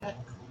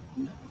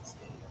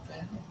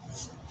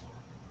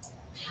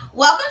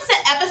Welcome to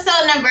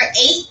episode number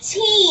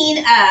 18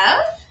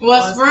 of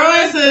What's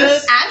Brewing,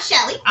 sis? I'm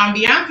Shelly. I'm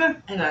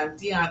Bianca. And I'm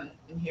Deanna.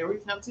 And here we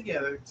come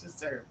together to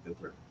serve the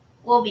brew.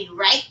 We'll be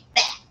right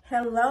back.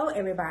 Hello,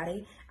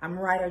 everybody. I'm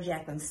writer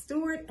Jacqueline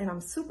Stewart, and I'm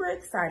super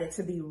excited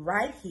to be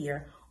right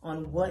here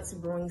on What's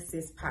Brewing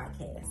Sis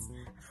podcast.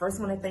 I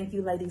first want to thank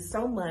you ladies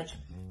so much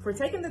for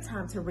taking the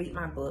time to read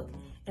my book,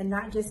 and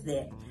not just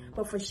that,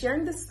 but for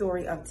sharing the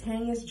story of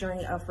Tanya's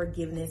journey of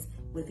forgiveness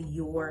with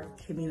your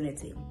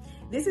community.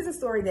 This is a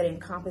story that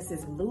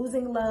encompasses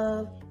losing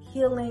love,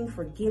 healing,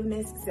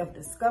 forgiveness,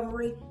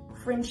 self-discovery,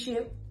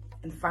 friendship,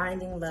 and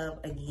finding love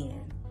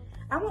again.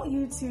 I want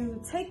you to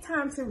take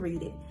time to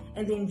read it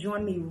and then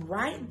join me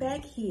right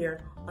back here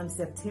on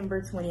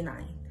September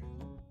 29th.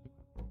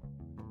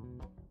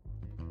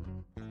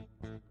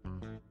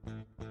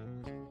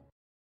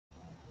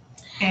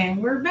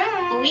 And we're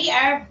back. We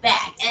are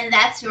back, and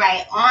that's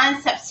right.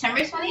 On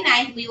September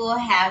 29th, we will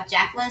have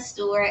Jacqueline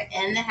Stewart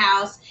in the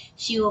house.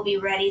 She will be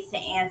ready to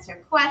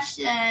answer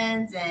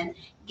questions and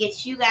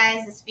get you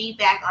guys'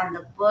 feedback on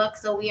the book.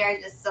 So we are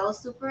just so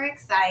super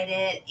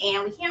excited,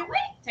 and we can't wait.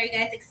 Are you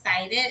guys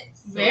excited?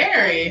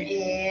 Very.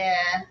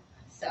 Yeah.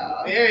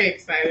 So Very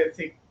excited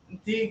to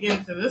dig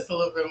into this a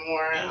little bit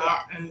more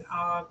in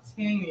all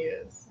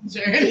Tanya's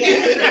journey.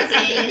 yes,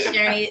 Tanya's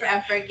journey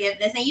of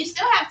forgiveness. And you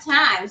still have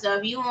time. So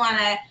if you want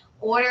to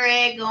order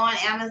it, go on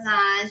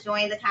Amazon,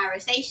 join the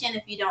conversation.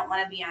 If you don't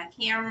want to be on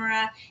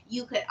camera,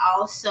 you could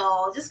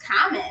also just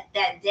comment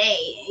that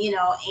day,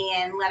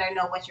 and let her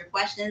know what your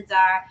questions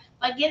are.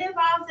 But get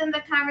involved in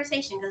the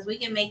conversation, because we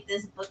can make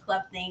this book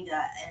club thing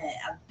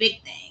a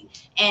big thing.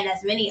 And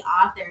as many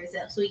authors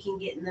as we can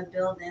get in the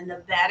building,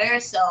 the better.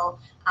 So,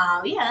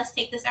 let's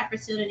take this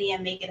opportunity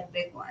and make it a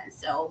big one.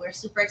 So we're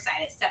super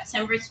excited.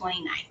 September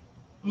 29th.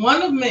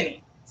 One of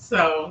many.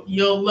 So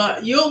you'll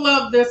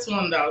love this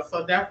one though.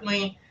 So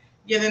definitely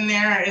get in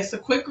there. It's a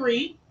quick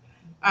read.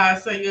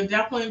 So you'll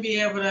definitely be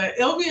able to,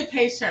 it'll be a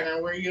page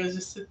turner where you'll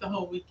just sit the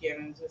whole weekend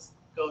and just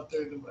go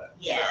through the book.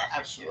 Yeah,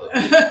 Absolutely.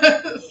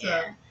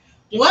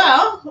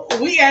 Well,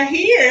 we are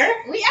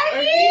here. We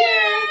are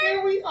here.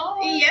 Here we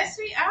are. Yes,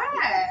 we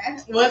are.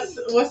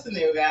 What's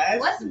new, guys?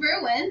 What's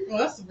brewing?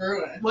 What's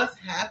brewing? What's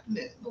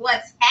happening?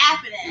 What's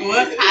happening?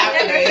 What's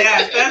happening?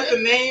 Yes, that's the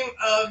name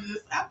of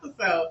this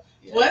episode.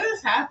 Yeah. What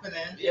is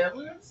happening? Yeah,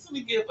 we're just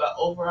going to give an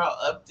overall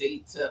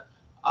update to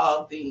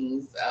all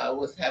things,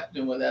 what's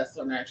happening with us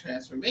on our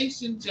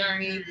transformation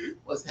journey,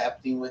 what's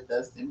happening with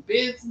us in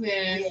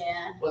business,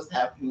 what's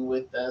happening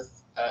with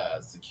us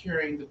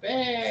securing the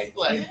bag,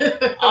 like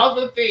all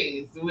the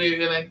things. We're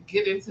going to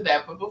get into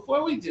that. But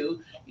before we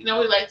do, we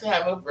like to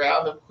have a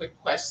round of quick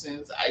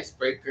questions,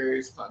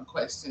 icebreakers, fun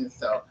questions.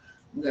 So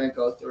I'm going to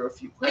go through a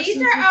few questions.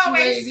 These are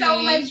always so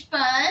much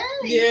fun.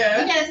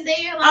 Yeah. You gotta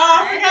say your line. Oh,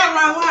 I forgot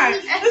my line.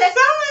 It's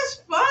so much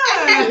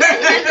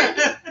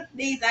fun.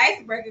 These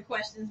icebreaker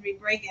questions be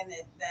breaking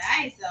the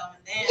ice on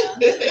down.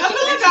 I feel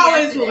like I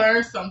always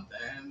learn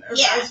something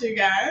about you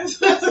guys.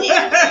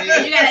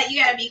 Yeah.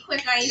 You gotta be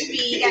quick on your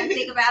feet. You gotta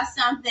think about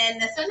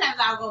something. Sometimes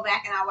I'll go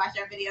back and I'll watch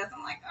our videos.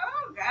 I'm like,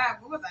 oh God,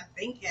 what was I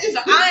thinking?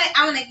 So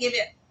I'm gonna give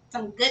it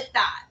some good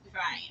thought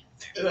before I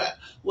answer.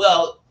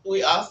 Well,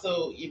 we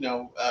also,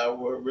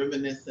 were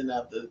reminiscent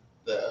of the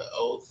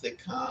old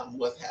sitcom,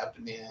 What's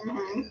Happening.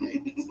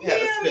 We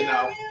had a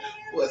spinoff,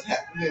 What's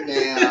Happening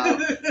Now.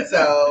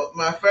 So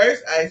my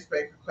first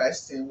icebreaker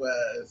question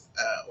was,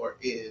 or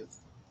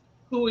is,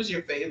 who was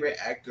your favorite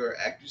actor or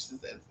actresses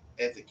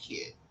as a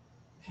kid?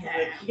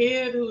 As a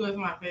kid, who was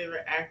my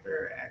favorite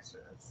actor or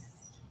actress?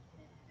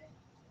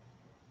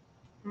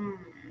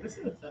 This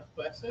is a tough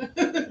question.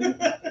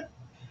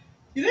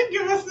 You didn't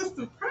give us this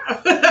to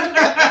prep.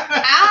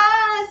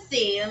 Let's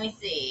see. Let me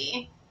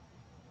see.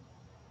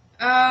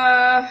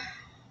 My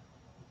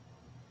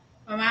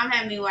mom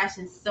had me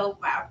watching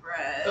soap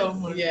operas. Oh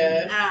my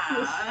yes.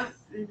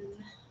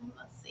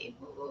 Let's see.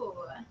 Ooh.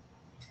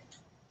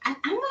 I'm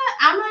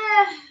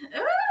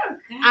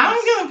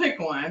gonna pick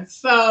one.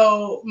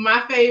 So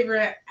my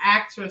favorite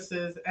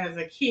actresses as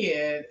a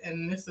kid,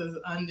 and this is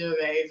under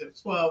the age of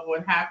 12,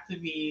 would have to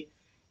be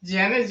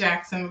Janet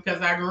Jackson,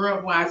 because I grew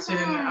up watching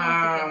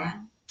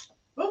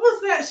what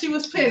was that? She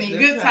was Penny.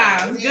 Good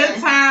Times. Yeah.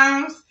 Good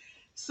Times.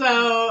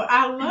 So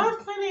I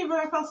loved Penny, but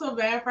I felt so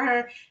bad for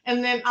her.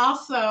 And then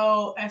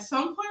also, at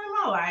some point in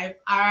my life,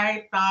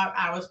 I thought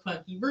I was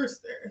Punky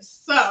Brewster.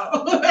 So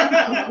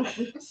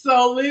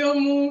Leo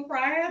Moon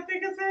Frye, I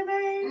think is her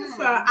name.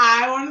 So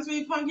I wanted to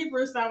be Punky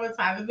Brewster. I would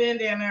tie the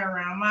bandana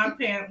around my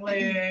pant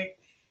leg,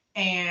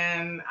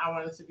 and I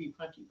wanted to be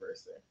Punky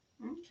Brewster.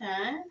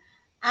 Okay.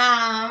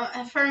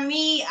 For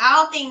me,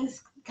 all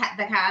things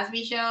The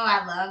Cosby Show.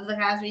 I love The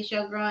Cosby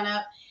Show growing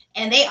up.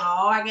 And they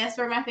all, I guess,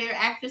 were my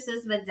favorite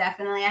actresses, but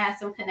definitely I had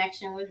some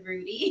connection with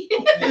Rudy.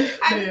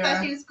 I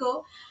thought she was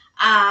cool.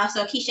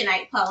 So Keisha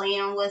Knight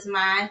Pulliam was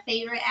my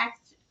favorite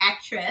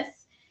actress.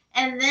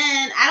 And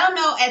then, I don't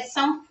know, at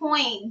some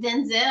point,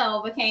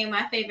 Denzel became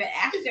my favorite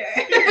actor.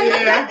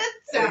 Yeah.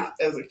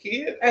 As a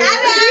kid?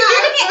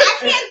 I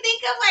can't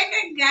think of like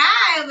a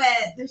guy,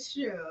 but it's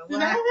true.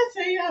 Did I ever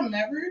tell you I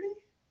met Rudy?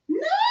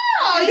 No.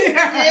 Oh, you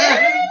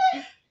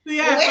did?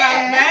 Yes, Where?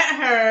 I met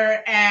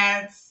her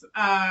at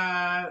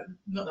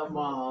the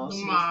mall. The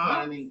She mall. was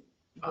signing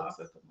books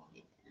at the mall.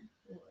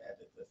 We'll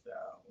edit this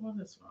out. What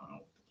is wrong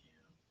with the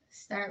camera?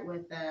 Start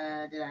with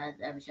did I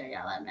ever show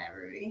y'all I met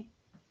Rudy?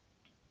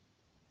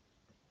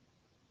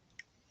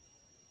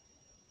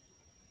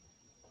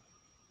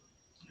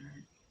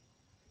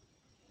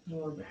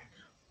 We're back.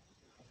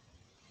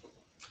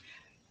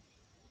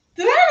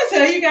 Did I ever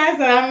tell you guys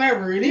that I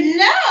met Rudy?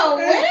 No,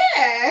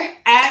 where?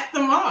 At the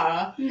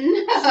mall.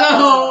 No.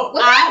 So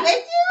Was I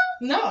with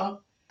you?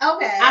 No.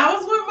 Okay. I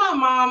was with my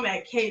mom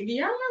at K. Do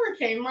y'all remember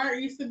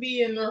Kmart used to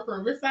be in North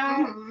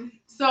Riverside? Mm-hmm.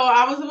 So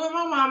I was with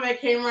my mom at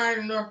Kmart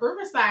in North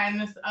Riverside,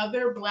 and this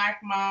other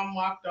black mom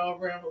walked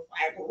over and was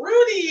like,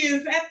 "Rudy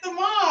is at the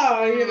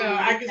mall." You know,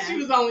 I guess she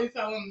was only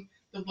telling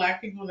the black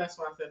people. That's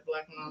why I said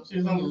black mom. She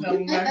was only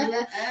telling black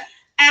people.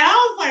 And I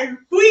was like,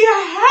 "We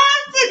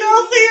have to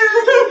go see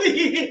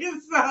Rudy."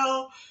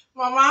 So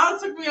my mom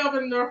took me over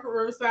to North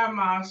Riverside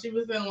Mall. She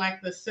was in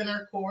like the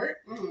center court,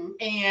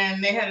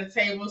 and they had a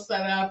table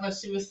set up, and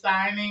she was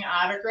signing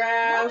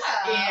autographs.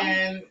 Wow.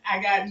 And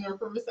I got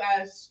North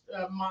Riverside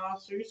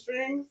Mall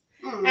shoestrings,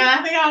 and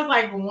I think I was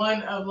like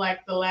one of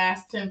like the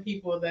last 10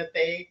 people that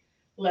they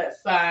let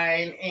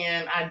sign,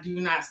 and I do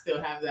not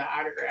still have that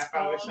autograph.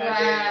 I wish I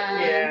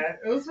did. Yeah,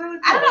 it was really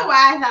cool. I don't know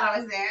why I thought I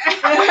was there.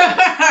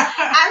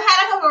 I've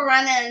had a couple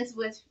run-ins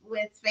with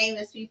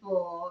famous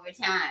people over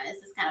time.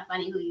 It's just kind of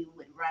funny who you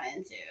would run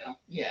into.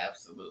 Yeah,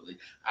 absolutely.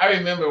 I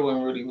remember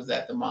when Rudy was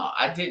at the mall.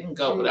 I didn't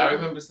go, but I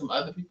remember some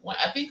other people went.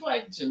 I think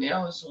like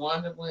Janelle and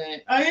Shawanda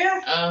went. Oh yeah.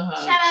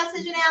 Shout out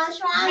to Janelle and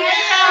Shawanda.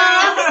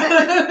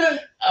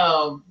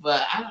 Yeah.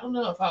 But I don't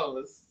know if I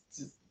was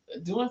just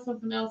doing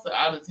something else or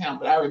out of town.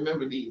 But I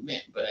remember the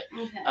event. But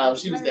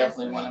she was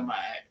definitely one of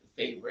my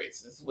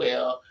favorites as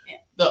well. Yeah.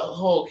 The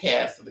whole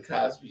cast of the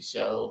Cosby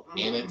Show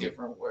in a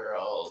different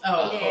world.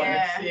 Oh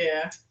yeah.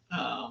 Yeah.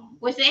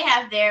 Which they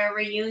have their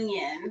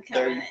reunion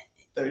coming.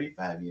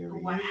 35 years.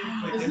 Wow.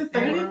 Is it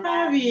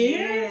 35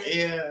 years?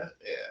 Yeah.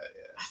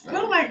 I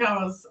feel like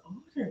I was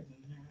older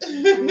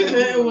than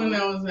that when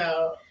that was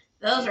out.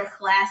 Those are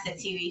classic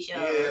TV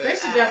shows. Yeah. They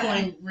should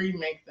definitely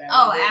remake that.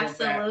 Oh, and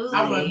bring it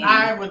absolutely.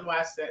 back. I would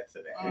watch that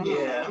today.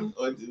 Yeah,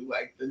 or do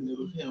like the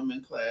new Him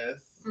in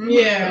Class.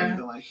 Yeah.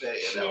 Something like that.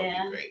 Yeah, that would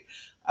be great.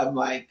 I'm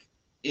like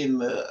in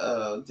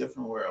the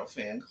Different World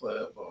fan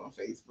club on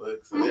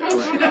Facebook. So they're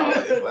like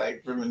always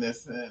like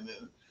reminiscing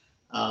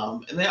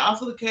and then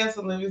also the cast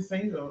of Living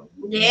Single.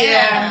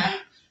 Yeah.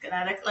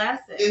 Another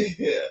classic.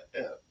 Yeah.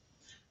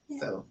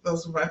 So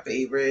those were my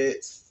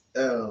favorites.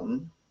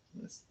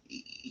 Let's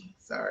see.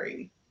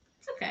 Sorry.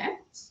 It's okay.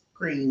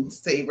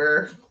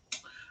 Screensaver.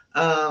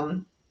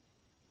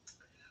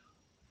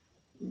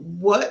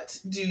 What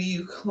do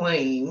you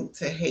claim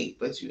to hate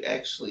but you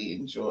actually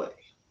enjoy?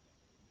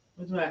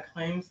 What do I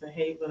claim to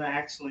hate but I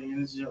actually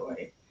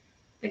enjoy?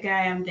 The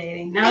guy I'm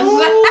dating. No,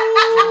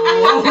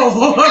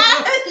 Oh.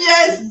 I'm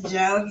just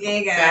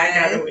joking, guys.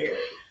 That got weird.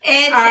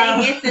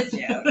 It's a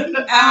joke.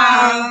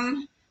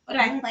 What do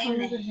I claim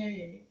to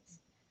hate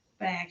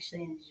but I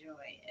actually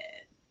enjoy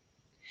it?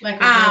 Like a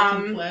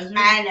guilty pleasure?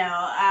 I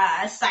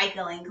know, a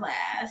cycling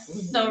class.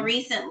 So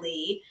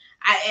recently,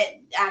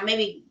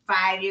 maybe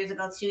 5 years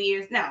ago, 2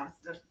 years, no,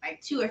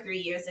 like 2 or 3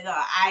 years ago,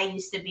 I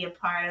used to be a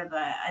part of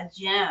a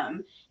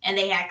gym, and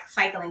they had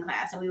cycling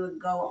class, and we would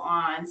go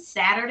on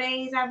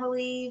Saturdays, I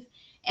believe,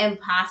 and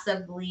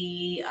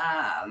possibly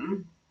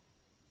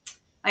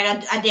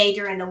like a day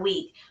during the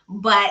week.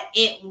 But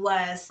it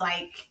was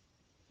like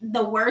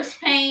the worst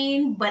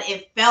pain, but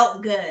it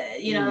felt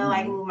good, you know,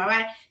 like move my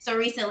body. So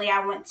recently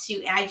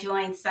I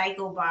joined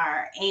Cycle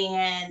Bar,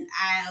 and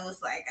I was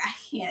like, I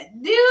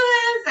can't do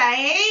this. I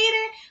hate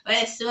it. But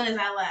as soon as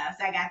I left,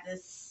 I got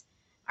this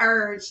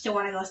urge to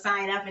want to go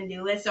sign up and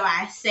do it. So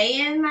I say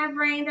in my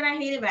brain that I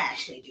hate it, but I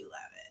actually do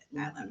love it.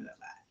 I love it a lot.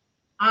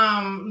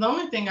 The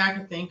only thing I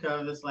could think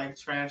of is like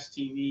trash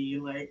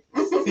TV, like I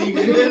was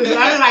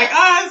like,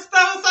 oh, it's so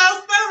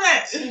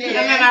stupid. Yeah.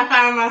 And then I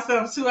found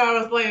myself 2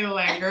 hours later,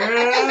 like, girl, I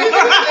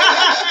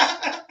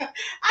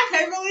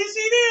can't believe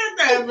she did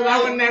that. But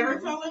I would never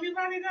tell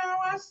anybody that I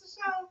watched the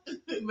show.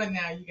 But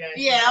now you guys,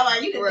 yeah, I'm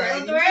like, you can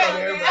tell the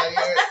everybody.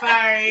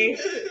 Sorry.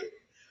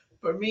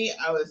 For me,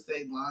 I would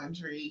say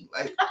laundry.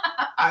 Like,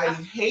 I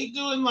hate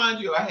doing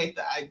laundry, or I hate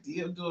the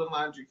idea of doing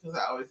laundry because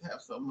I always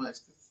have so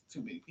much.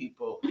 Too many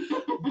people,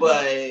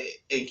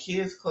 and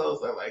kids'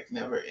 clothes are like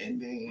never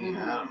ending.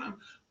 I don't know,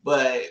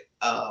 but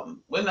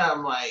when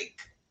I'm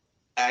like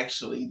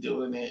actually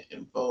doing it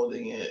and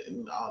folding it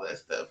and all that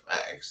stuff, I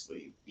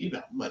actually,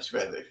 much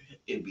rather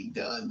it be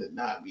done than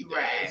not be done.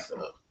 Right.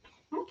 So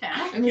okay,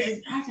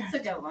 that's a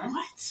good one.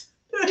 What?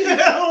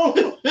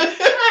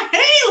 I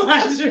hate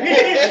laundry.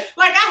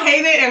 Like, I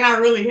hate it, and I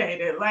really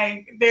hate it.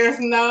 Like, there's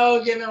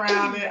no getting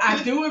around it.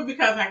 I do it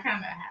because I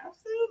kind of have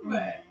to,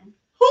 but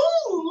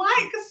who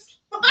likes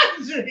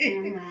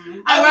laundry?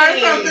 I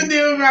learned something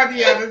new about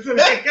the other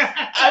today.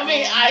 I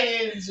mean,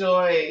 I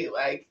enjoy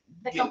like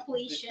the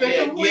completion.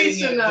 The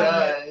completion of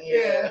done. it.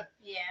 Yeah.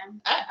 Yeah.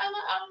 I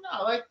don't know.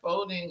 I like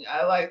folding.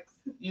 I like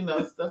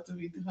stuff to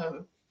be kind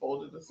of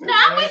folded or something. No,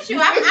 I'm with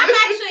you. I'm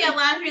actually a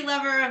laundry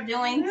lover of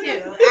doing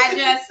too. I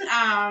just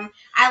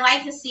I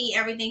like to see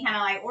everything kind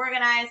of like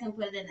organized and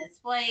put it in its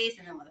place,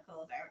 and then when the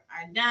clothes are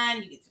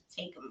done, you get to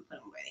take them and put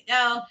them where they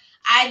go.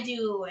 I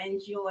do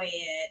enjoy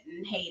it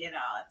and hate it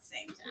all at the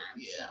same time.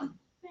 Yeah.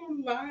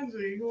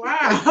 Laundry.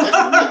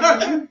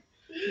 Wow.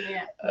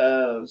 Yeah.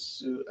 Oh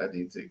shoot! I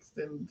need to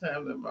extend the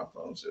time that my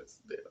phone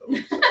shuts down.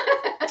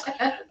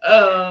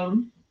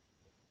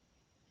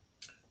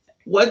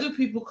 What do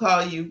people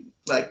call you?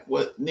 Like,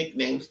 what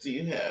nicknames do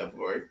you have,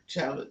 or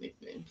childhood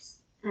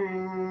nicknames?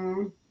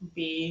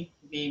 B,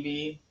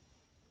 BB.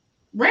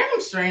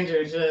 Random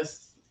stranger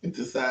just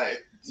Decide.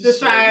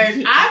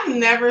 I've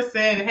never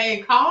said,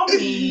 "Hey, call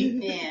me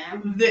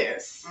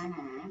this."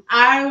 Mm-hmm.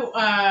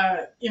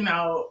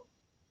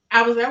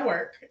 I was at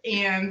work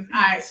and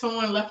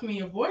someone left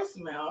me a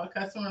voicemail. A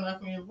customer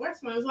left me a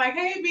voicemail. It was like,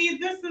 "Hey, B,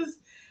 this is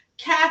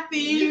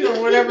Kathy," or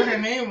whatever her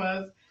name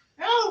was.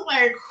 And I was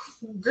like,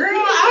 "Girl,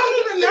 I don't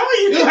even know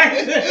you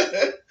like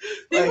this."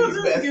 People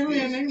just give me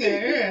a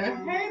nickname.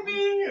 Yeah. "Hey,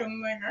 B."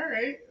 I'm like, "All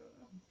right."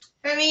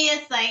 For me,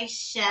 it's like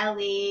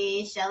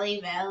Shelly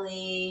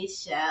Belly,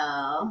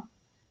 Shell,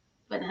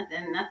 but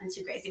nothing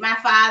too crazy. My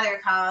father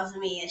calls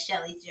me a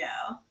Shelly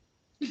Joe.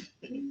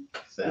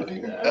 Shelly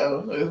Joe.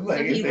 Oh, it's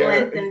like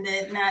People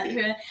did not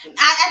hear.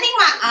 I think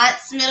my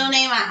aunt's middle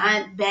name, my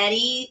aunt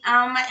Betty,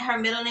 her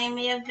middle name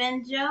may have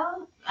been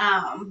Joe.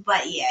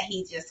 But yeah,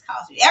 he just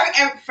calls me.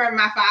 For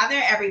my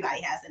father, everybody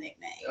has a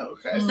nickname.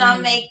 Okay.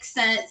 Some make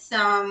sense,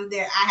 some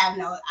I have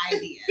no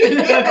idea.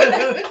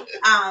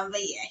 But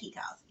yeah, he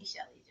calls me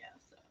Shelly Joe.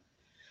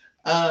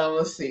 So.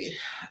 Let's see.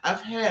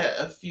 I've had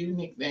a few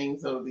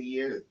nicknames over the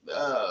years.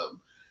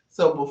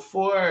 So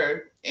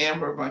before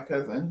Amber, my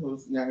cousin,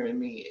 who's younger than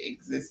me,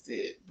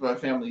 existed, my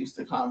family used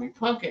to call me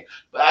Pumpkin.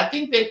 But I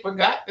think they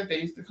forgot that they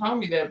used to call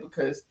me that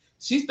because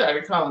she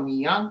started calling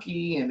me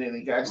Yonky, and then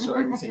it got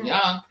shortened to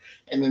Yonk,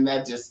 and then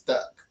that just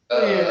stuck.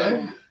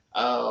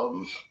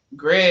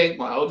 Greg,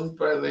 my oldest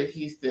brother,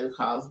 he still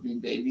calls me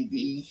Baby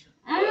D.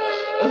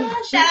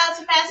 Shout out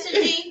to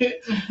Pastor G.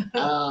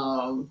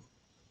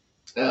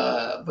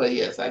 But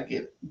yes, I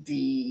get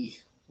D,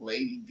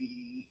 Lady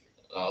D,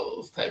 all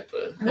those type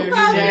of.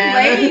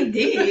 Lady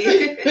D.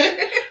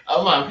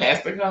 Oh, my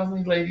pastor calls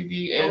me Lady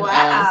D, and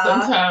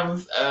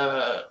sometimes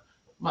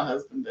my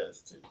husband does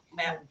too.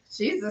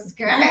 Jesus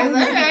Christ! All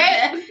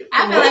right.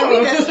 I feel like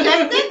we just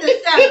stepped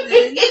into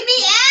something. Get me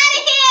out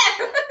of here.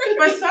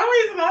 For some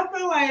reason, I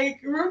feel like,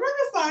 remember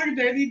the song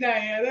Dirty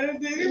Diana?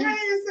 Did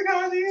anybody used to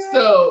call you?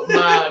 So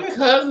my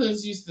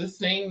cousins used to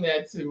sing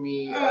that to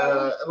me,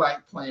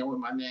 like playing with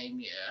my name,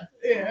 yeah.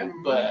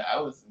 But I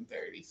wasn't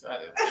 30, so I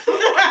didn't.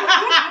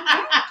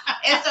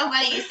 It's so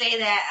funny you say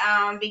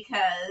that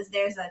because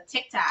there's a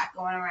TikTok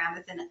going around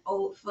that's an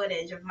old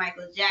footage of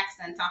Michael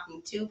Jackson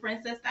talking to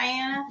Princess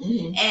Diana,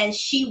 and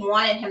she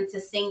wanted him to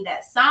sing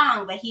that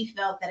song, but he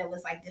felt that it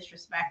was like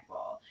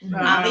disrespectful.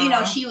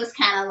 But, she was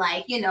kind of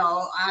like,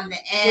 on the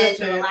edge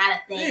of a lot of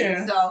things.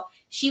 Yeah. So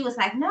she was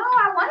like, "No,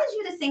 I wanted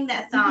you to sing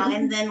that song."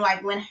 And then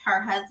like when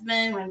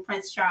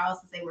Prince Charles,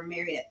 since they were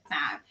married at the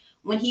time,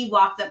 when he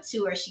walked up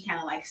to her, she kind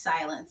of like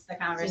silenced the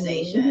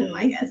conversation,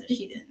 like as if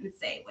she didn't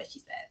say what she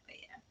said. But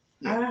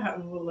yeah. I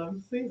would love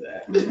to see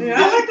that. Yeah,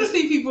 I like to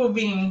see people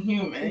being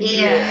human.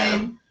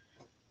 Yeah.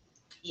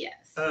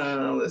 Yes.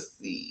 Let's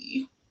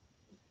see.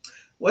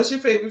 What's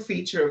your favorite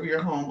feature of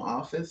your home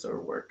office or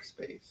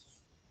workspace?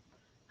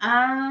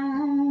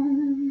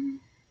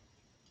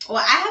 Well,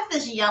 I have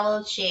this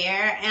yellow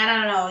chair, and I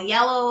don't know,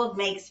 yellow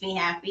makes me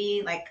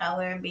happy, like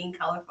color, being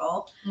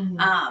colorful.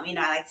 I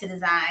like to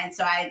design,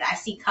 so I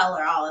see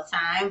color all the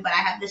time, but I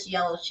have this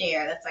yellow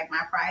chair that's like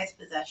my prized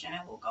possession.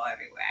 It will go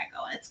everywhere I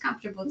go, and it's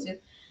comfortable too.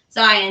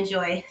 So I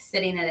enjoy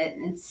sitting in it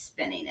and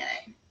spinning in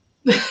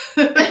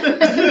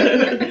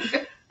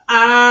it.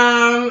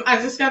 I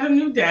just got a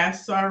new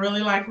desk, so I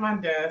really like my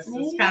desk.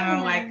 It's kind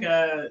of like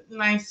a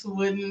nice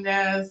wooden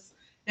desk.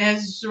 It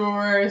has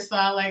drawers, so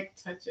I like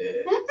to touch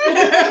it.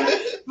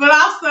 But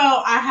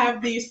also, I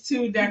have these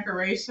two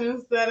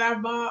decorations that I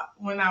bought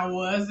when I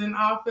was in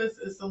office.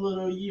 It's a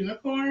little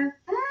unicorn.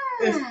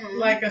 It's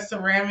like a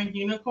ceramic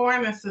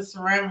unicorn. It's a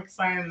ceramic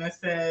sign that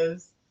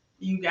says,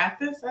 "You got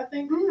this," I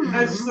think.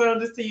 I just showed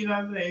this to you the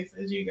other day. It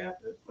says, "You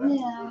got this." So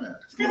Yeah.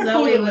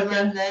 Zoe would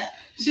love that.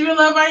 She would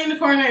love my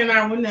unicorn, and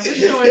I would never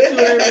show it to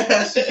her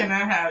because she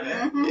cannot have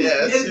it.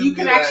 Yeah, you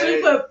can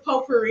actually put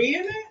potpourri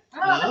in it.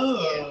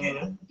 Oh,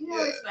 yeah. You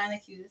always find the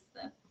cutest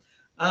stuff.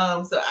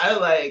 So I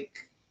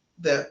like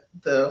that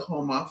the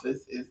home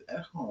office is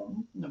at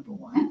home, number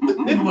one.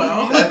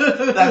 Well,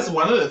 that's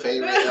one of the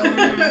favorite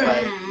elements,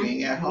 like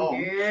being at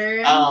home.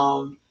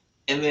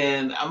 And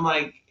then I'm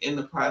like in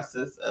the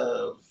process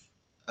of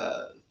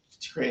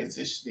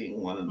transitioning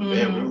one of the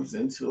bedrooms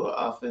into an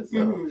office.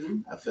 So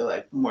I feel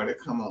like more to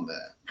come on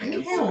that. I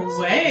can't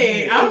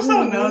wait. I'm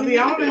so nosy.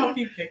 I want to help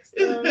you fix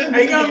stuff.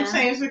 Are you going to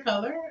change the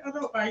color?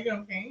 Are you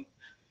going to paint?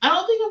 I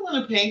don't think I'm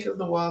going to paint because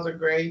the walls are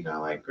gray. I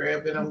like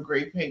grab it. I'm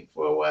gray paint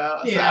for a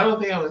while. So I don't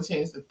think I'm going to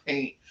change the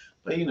paint.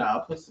 But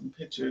I'll put some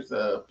pictures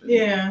up. And,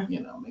 Yeah.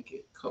 Make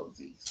it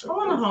cozy. I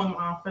want a home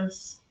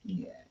office.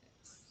 Yes.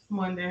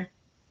 One day.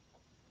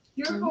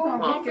 Your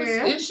home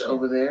office-ish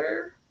over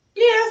there.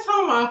 Yeah, it's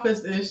home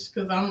office-ish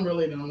because I'm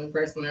really the only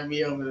person that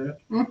be over there.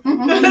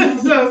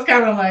 So it's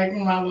kind of like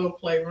my little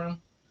playroom.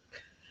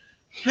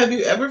 Have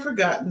you ever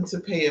forgotten to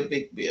pay a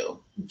big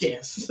bill?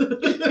 Yes.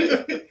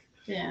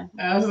 Yeah.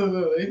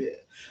 Absolutely. Yeah.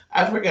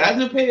 I've forgotten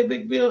to pay a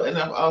big bill, and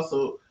I've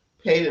also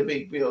paid a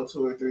big bill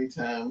 2 or 3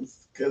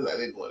 times because I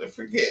didn't want to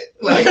forget.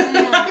 Like,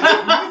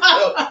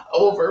 so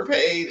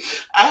overpaid.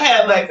 I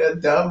had like a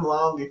dumb,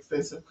 long,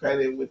 expensive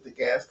credit with the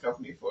gas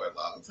company for a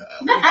long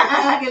time.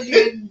 Because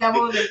you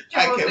double the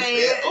I triple kept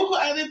pay. saying, "Oh,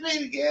 I didn't pay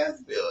the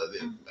gas bill," and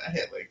then I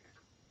had like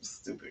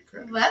stupid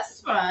credit.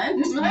 That's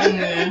fun.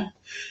 Yeah.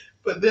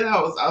 But then I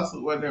was also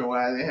wondering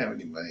why I didn't have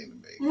any money to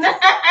make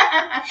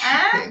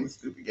paying the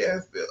stupid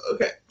gas bill.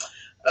 Okay.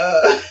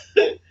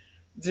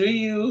 Do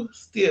you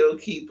still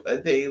keep a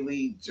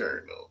daily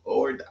journal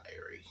or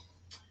diary?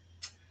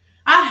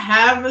 I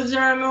have a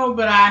journal,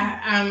 but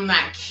I'm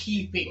not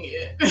keeping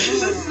it.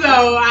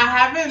 So I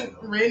haven't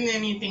written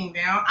anything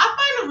down. I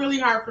find it really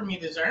hard for me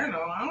to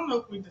journal. I don't know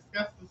if we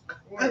discussed this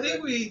before. I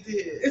think we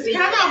did. It's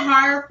kind of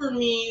hard for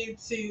me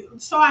to.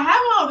 So I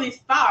have all these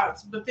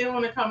thoughts, but then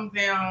when it comes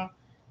down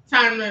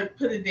time to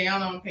put it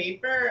down on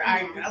paper,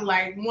 I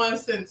like one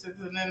sentence,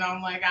 and then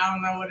I'm like, I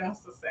don't know what else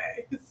to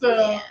say.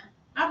 So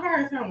I've had a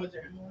hard time with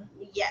journaling.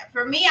 Yeah,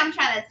 for me, I'm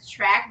trying to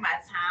track my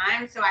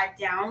time, so I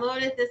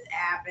downloaded this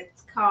app. It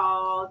is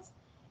called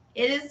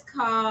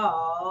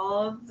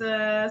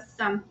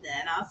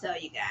something. I'll tell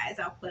you guys.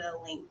 I'll put a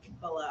link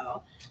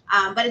below.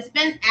 But it's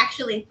been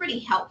actually pretty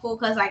helpful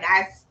because like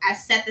I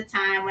set the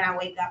time when I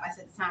wake up. I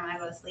set the time when I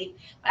go to sleep.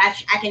 But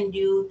I can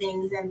do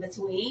things in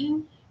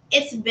between.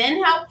 It's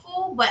been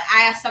helpful, but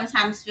I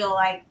sometimes feel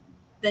like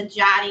the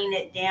jotting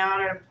it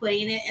down or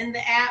putting it in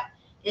the app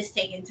is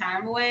taking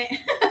time away.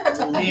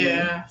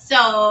 Yeah. So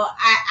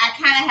I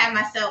kind of have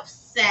myself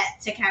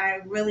set to kind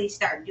of really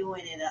start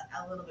doing it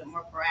a little bit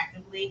more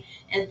proactively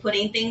and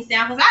putting things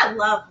down because I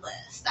love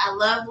lists. I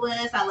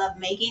love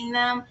making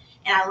them,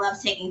 and I love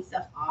taking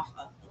stuff off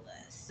of the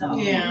list. So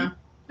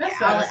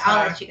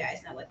I'll let you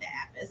guys know what the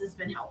app is. It's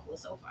been helpful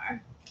so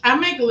far. I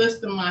make a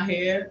list in my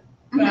head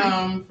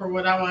for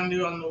what I want to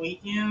do on the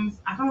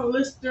weekends. I don't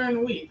list during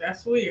the week.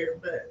 That's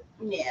weird, but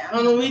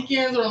on the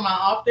weekends or my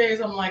off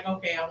days, I'm like,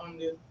 okay, I want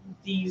to do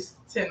these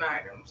 10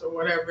 items or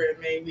whatever it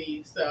may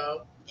be.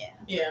 So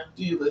yeah.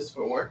 Do you list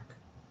for work?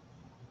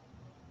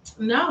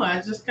 No, I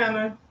just kind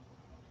of.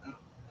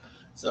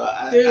 So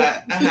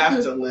I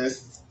have to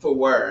list for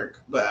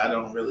work, but I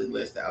don't really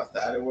list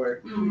outside of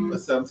work.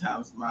 But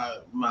sometimes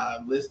my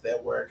list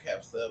at work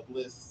have sub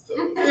lists, so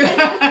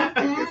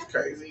it's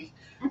crazy.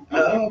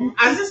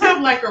 I just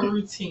have like a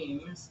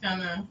routine. It's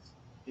kind of.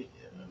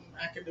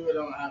 I could do it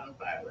on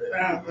autopilot. I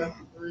have a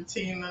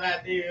routine that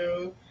I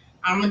do.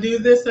 I'm gonna do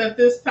this at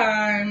this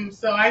time,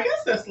 so I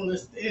guess that's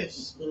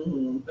list-ish.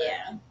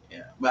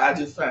 Yeah. But I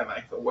just find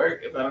like for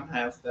work, if I don't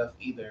have stuff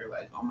either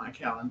like on my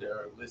calendar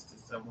or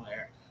listed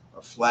somewhere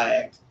or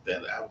flagged,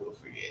 then I will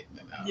forget.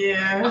 And I'll be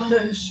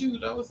like, oh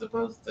shoot, I was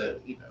supposed to,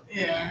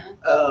 Yeah.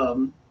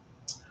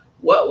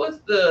 What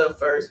was the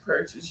first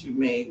purchase you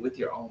made with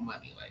your own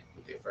money, like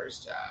with your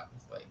first job?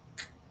 It's like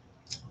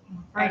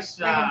first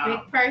job. Like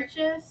a big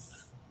purchase.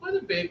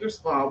 Whether big or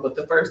small, but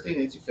the first thing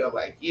that you felt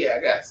like, I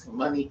got some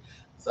money,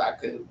 so I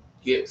could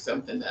get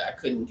something that I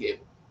couldn't get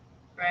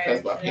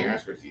because my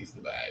parents refused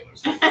to buy it.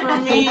 For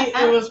me,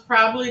 it was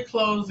probably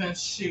clothes and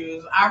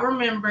shoes. I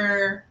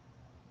remember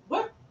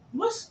what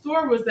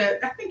store was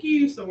that? I think you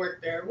used to work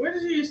there. Where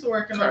did you used to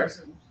work in?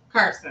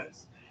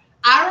 Carson's.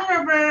 I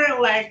remember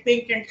like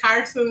thinking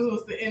Carson's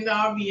was the end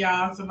all be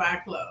all to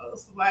buy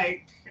clothes.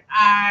 Like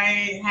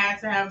I had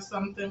to have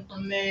something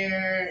from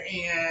there,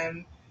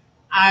 and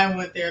I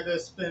went there to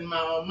spend my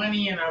own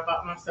money, and I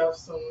bought myself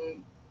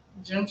some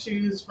gym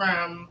shoes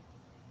from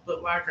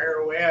Foot Locker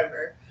or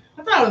wherever.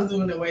 I thought I was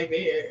doing it way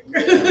big.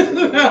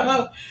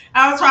 So,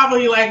 I was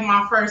probably like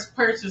my first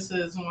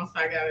purchases once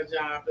I got a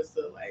job is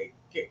to like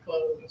get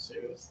clothes and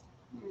shoes.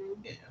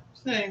 Yeah,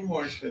 same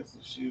more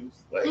expensive shoes.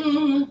 Like,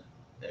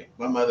 like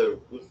my mother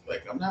was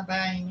like, "I'm not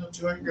buying no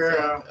Jordan."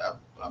 Girl. So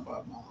I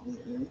bought my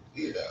own.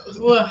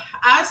 Well,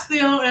 I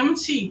still am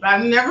cheap.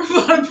 I never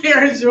bought a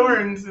pair of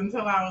Jordans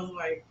until I was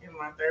like in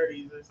my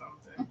 30s or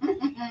something.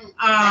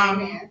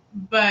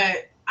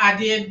 But I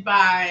did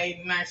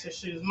buy nicer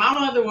shoes. My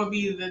mother would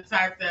be the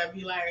type that'd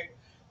be like,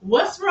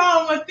 "What's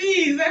wrong with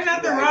these? There's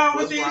nothing wrong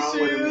with these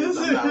shoes."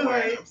 I'm not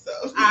wearing them, so.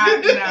 I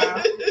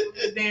know.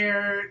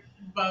 They're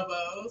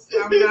Bobos.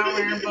 I'm not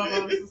wearing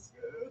Bobos to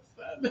school.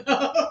 So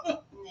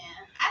no. Yeah.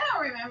 I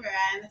don't remember.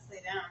 I honestly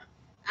don't.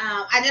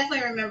 I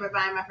definitely remember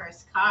buying my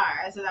first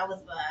car. So that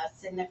was a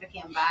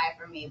significant buy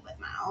for me with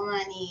my own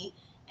money.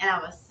 And I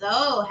was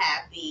so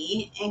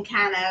happy and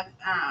kind of,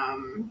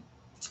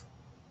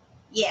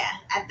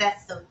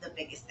 that's the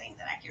biggest thing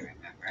that I can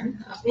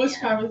remember. Which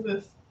car was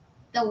this?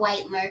 The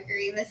white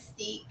Mercury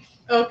Mystique.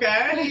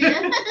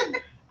 Okay.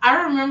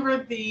 I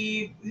remember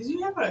did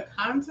you have a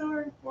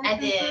contour? I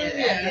did.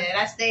 Yeah. I did.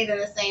 I stayed in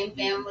the same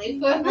family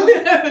for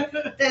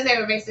because they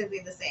were basically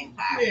the same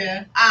car.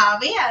 Yeah.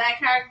 But yeah, that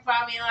car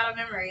brought me a lot of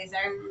memories.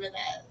 I remember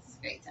that. It was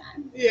a great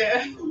time.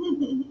 Yeah.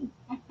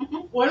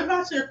 What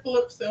about your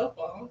flip cell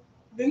phone?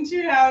 Didn't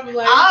you have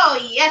like? Oh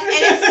yes, and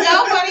it's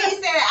so funny you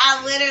said it.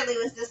 I literally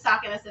was just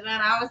talking to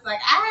Savannah. I was like,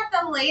 I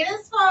had the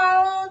latest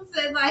phones,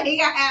 and like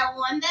I had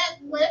one that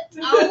flipped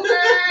over.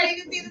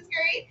 You can see the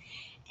screen.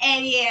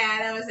 And yeah,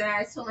 that was in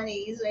our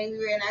 20s when we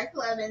were in our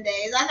clubbing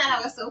days. I thought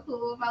I was so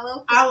cool with my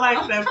little. I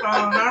like that phone.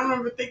 I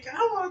remember thinking,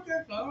 I want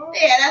that phone.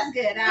 Yeah, that's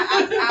good.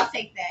 I'll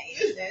take that.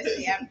 Yes,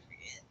 yeah, I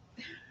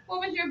forget. What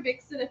was your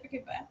big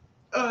certificate by?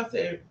 Oh, I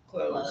said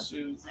clothes,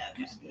 shoes.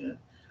 Okay. Yeah.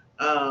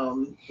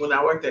 When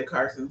I worked at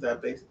Carson's, I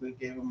basically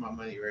gave them my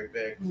money right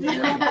back.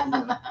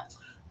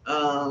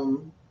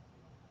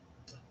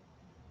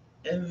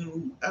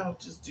 And I'll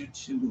just do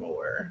two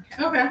more.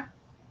 Okay.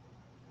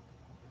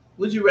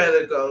 Would you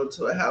rather go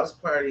to a house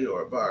party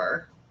or a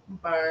bar?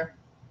 Bar.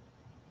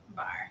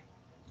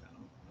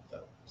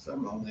 So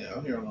I'm only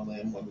out here on the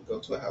limb when we go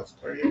to a house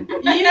party. Yeah,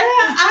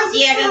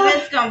 because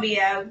it's gonna be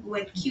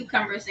with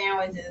cucumber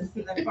sandwiches.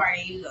 The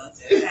party you go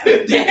to.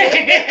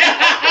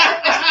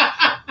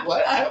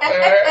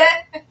 Whatever.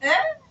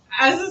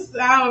 I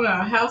don't know.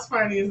 House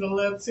party is a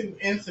little too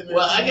intimate.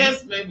 Well, I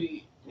guess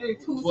maybe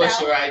what's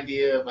your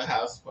idea of a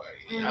house party?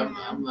 Mm-hmm.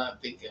 I'm not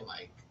thinking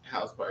like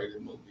house party the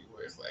movie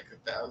where it's like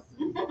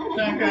 1,000.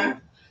 Okay.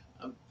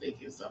 I'm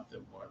thinking something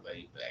more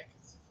laid back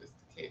and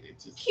sophisticated.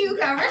 Just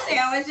cucumber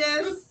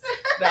sandwiches.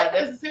 Not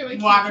necessarily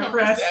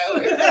watercress.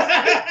 sandwiches.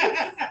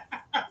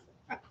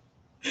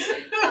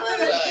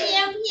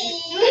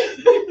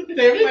 Champagne.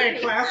 They're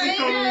playing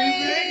classical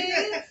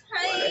music.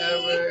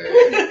 Whatever.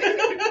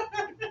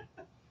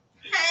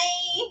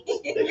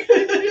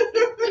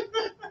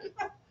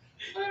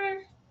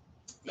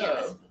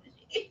 No,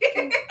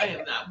 I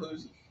am not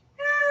bougie.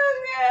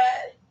 Oh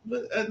God.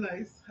 But a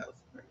nice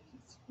house party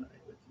is fine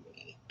with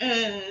me.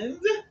 And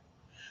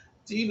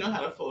do you know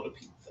how to fold a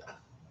pizza?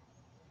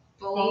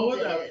 Fold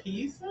a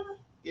pizza?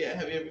 Yeah,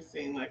 have you ever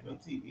seen like on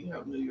TV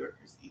how New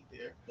Yorkers eat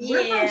there?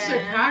 We're from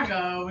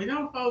Chicago. We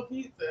don't fold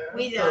pizza.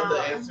 We So don't. the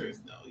answer is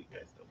no. You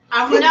guys don't.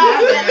 I No, would but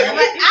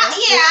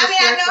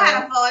I know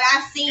how to fold.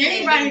 I've seen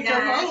Anybody it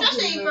can done, fold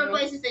especially pizza. for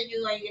places that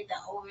you like get the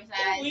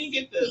oversized. When you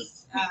get the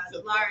pizza,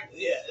 large.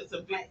 yeah, it's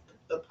a big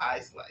the pie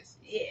slices.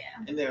 Yeah.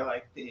 And they're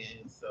like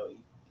thin, so you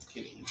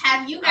can eat.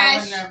 Have you I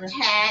guys would never.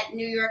 had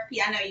New York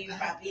pizza? I know you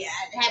probably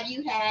had. Have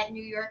you had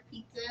New York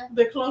pizza?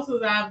 The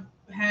closest I've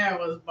had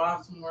was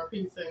Baltimore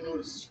pizza, and it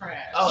was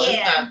trash. Oh,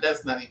 Yeah.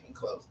 that's not even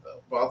close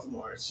though.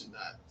 Baltimore should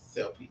not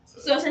sell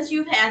pizza. So since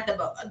you've had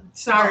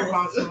Sorry,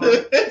 Baltimore.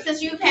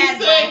 since you've had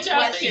Pizza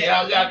both, ain't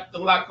y'all, y'all got the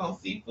lock on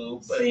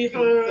seafood, but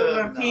Seafood,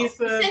 no.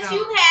 pizza. since no.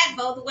 you've had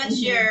both, what's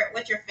your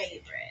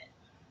favorite?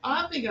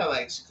 I think I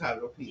like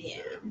Chicago pizza.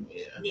 Yeah.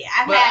 Yeah. Yeah,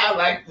 I've But had. I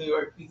like New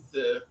York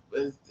pizza, but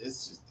it's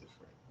just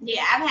different.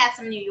 Yeah, I've had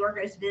some New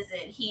Yorkers visit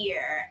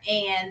here,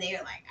 and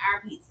they're like, "Our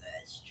pizza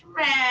is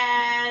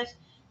trash.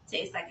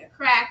 Tastes like a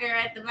cracker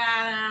at the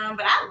bottom."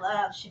 But I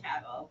love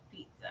Chicago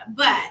pizza.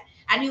 But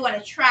I do want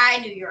to try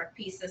New York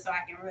pizza so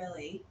I can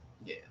really,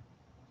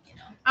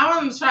 I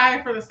want to try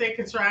it for the sake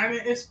of trying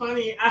it. It's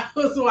funny. I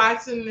was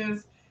watching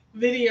this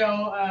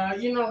video.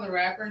 You know the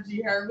rapper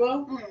G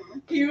Herbo?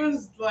 He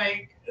was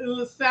like,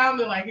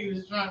 sounded like he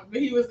was drunk, but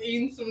he was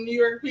eating some New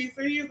York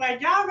pizza. He was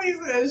like, "Y'all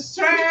pizza is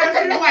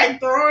trash." He was like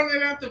throwing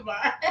it at the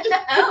bar.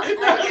 Oh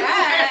my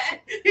God.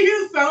 He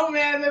was so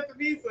mad at the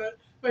pizza,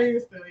 but he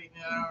was still eating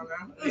it. I don't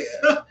know.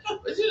 Yeah.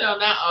 But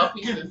not all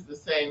pizza is the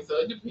same, so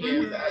it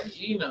depends.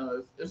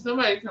 If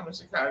somebody come to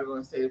Chicago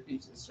and say the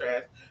pizza is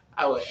trash,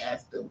 I would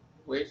ask them,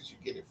 where did you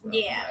get it from?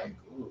 Yeah. Like,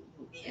 who-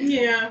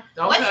 Yeah.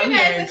 Don't What's come your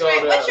here and favorite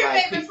go to what's your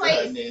like, favorite Pizza place?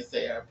 Hut and then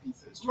say our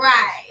pizza is trash.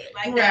 Right.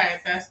 Like Right.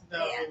 That's the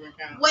yeah.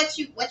 count. What's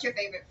your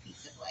favorite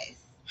pizza place?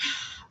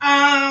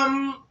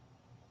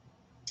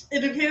 It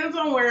depends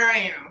on where I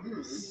am.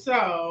 Mhm.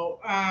 So,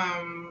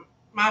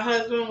 my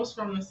husband was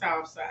from the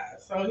South Side,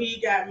 so he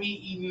got me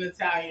eating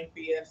Italian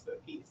Fiesta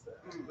pizza.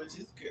 Which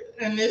is good.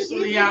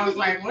 Initially, I was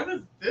like, "What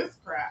is this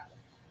crap?"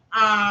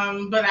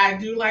 But I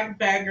do like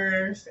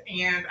Beggars,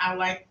 and I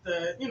like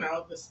the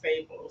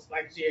staples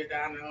like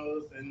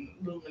Giordano's and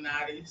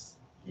Illuminati's.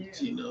 Yeah.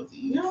 Gino's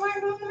You don't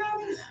like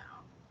Illuminati's?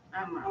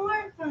 I No.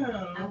 like them.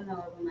 I don't know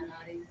what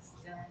Illuminati's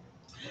doing.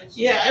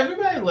 Yeah,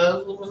 everybody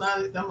loves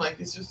Illuminati. I'm like,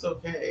 it's just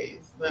okay.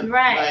 It's not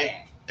Right.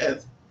 like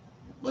as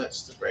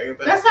much to brag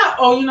about. That's not.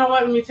 Oh, you know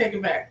what? Let me take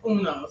it back.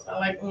 Uno's. I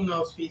like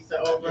Uno's pizza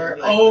over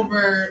Yeah, I like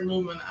over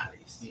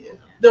Illuminati's. Yeah.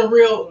 The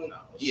real Uno's,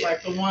 Yeah.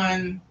 like the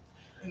one.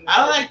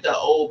 I like the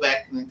old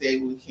back in the day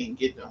we can't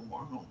get no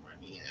more home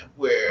running in,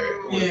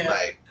 where it was Yeah.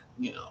 like,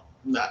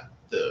 not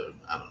the,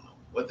 I don't know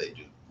what they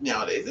do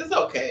nowadays. It's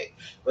okay,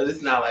 but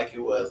it's not like it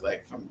was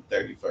like from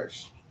 31st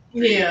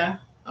Street, Yeah.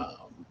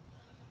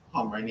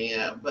 home running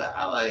in. But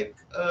I like,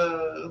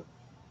 who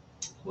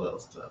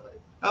else do I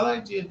like? I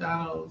like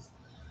Giordano's.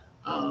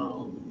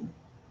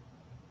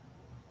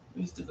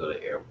 We used to go to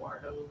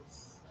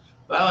Eduardo's,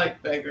 but I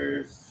like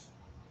Beggars.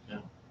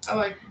 I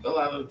like a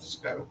lot of the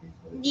Chicago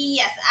people.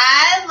 Yes,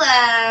 I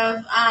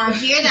love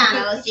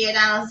Giordano's.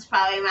 Giordano's is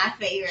probably my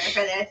favorite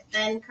for their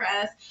thin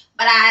crust.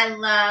 But I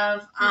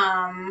love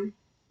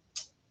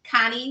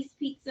Connie's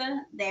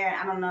Pizza.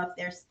 I don't know if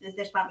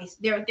there's probably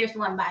there's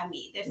one by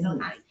me. There's still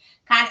Connie's.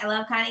 I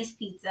love Connie's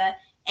Pizza,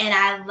 and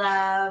I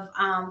love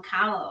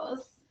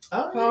Camo's.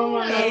 Oh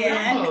my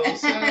God!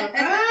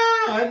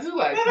 I do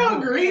like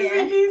that greasy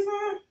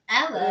pizza.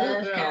 I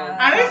love Camo's.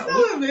 Are they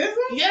still in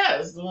business?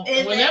 Yes.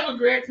 Whenever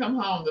Greg come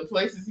home, the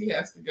places he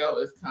has to go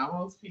is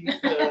Camo's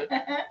Pizza,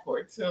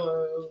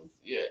 Portillo's.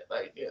 Yeah,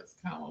 yes,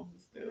 Camo's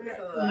is still there.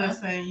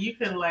 Listen, you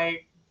could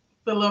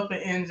fill up an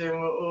engine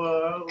with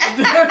oil. I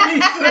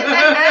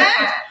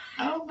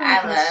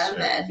love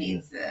that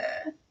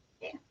pizza.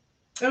 Yeah.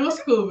 It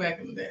was cool back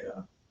in the day,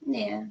 though.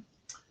 Yeah.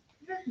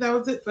 That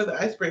was it for the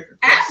icebreaker.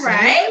 All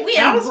right. We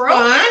have broken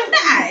the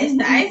ice.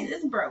 The ice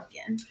is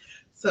broken.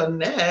 So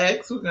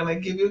next, we're going to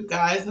give you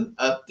guys an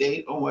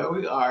update on where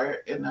we are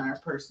in our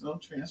personal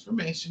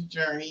transformation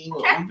journey,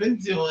 what we've been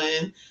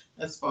doing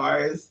as far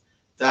as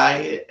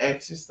diet,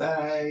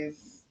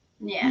 exercise,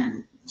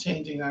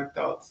 changing our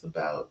thoughts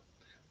about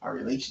our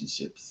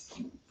relationships,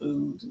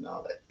 food, and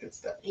all that good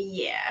stuff.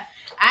 Yeah.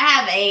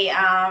 I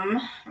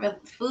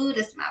have food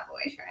is my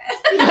boyfriend.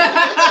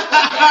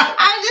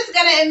 I'm just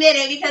going to admit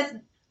it because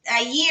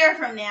a year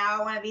from now,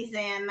 I want to be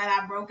saying that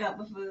I broke up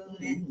with food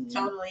and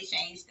totally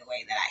changed the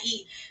way that I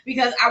eat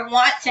because I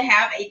want to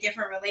have a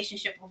different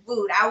relationship with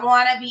food. I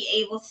want to be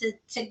able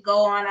to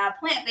go on a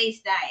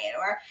plant-based diet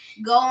or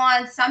go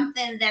on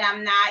something that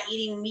I'm not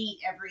eating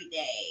meat every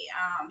day.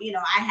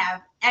 I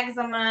have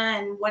eczema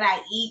and what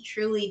I eat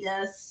truly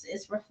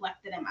is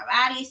reflected in my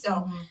body. So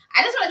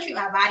I just want to treat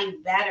my body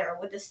better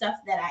with the stuff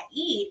that I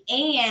eat.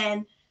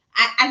 And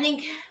I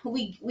think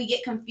we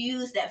get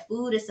confused that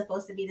food is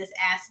supposed to be this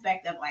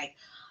aspect of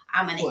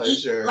I'm gonna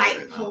pleasure,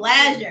 eat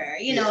pleasure,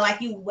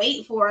 you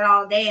wait for it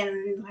all day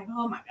and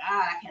oh my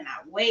God, I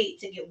cannot wait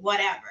to get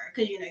whatever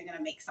because you're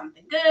gonna make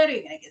something good or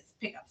you're gonna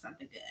pick up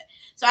something good.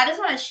 So I just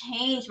want to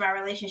change my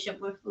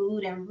relationship with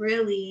food and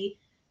really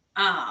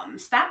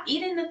stop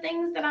eating the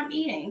things that I'm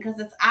eating because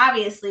it's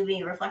obviously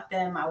being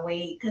reflected in my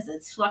weight because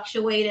it's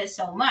fluctuated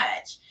so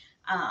much.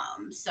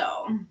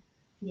 So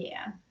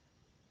yeah.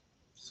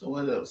 So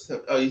what else?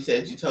 Oh, you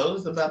said you told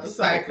us about the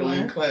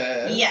cycling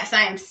class. Yes,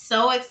 I am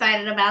so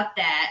excited about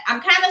that. I'm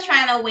kind of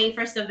trying to wait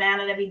for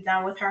Savannah to be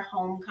done with her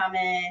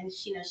homecoming.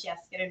 She has to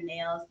get her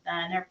nails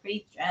done, her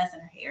pretty dress,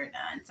 and her hair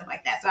done, stuff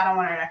like that. So I don't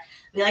want her to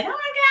be like, oh my God,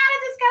 I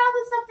just got all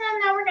this stuff done.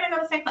 Now we're going to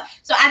go to cycling class.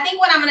 So I think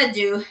what I'm going to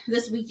do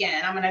this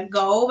weekend, I'm going to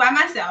go by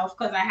myself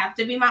because I have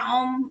to be my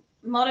own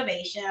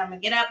motivation. I'm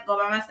going to get up, go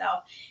by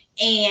myself,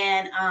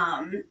 and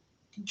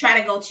try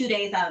to go 2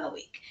 days out of the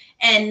week.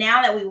 And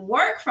now that we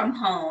work from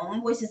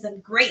home, which is a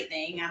great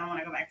thing, I don't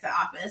want to go back to the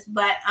office,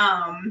 but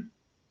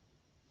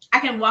I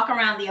can walk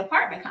around the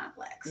apartment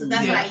complex. So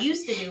that's what I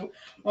used to do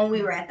when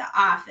we were at the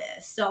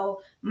office.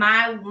 So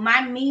my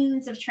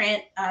means of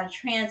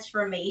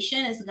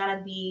transformation is going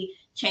to be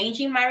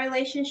changing my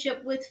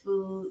relationship with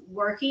food,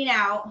 working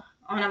out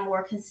on a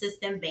more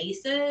consistent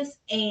basis,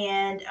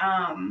 and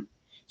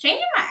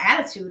changing my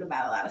attitude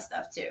about a lot of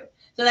stuff too.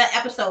 So that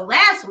episode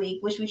last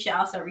week, which we should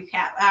also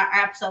recap, our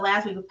episode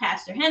last week with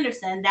Pastor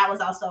Henderson, that was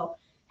also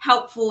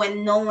helpful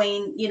in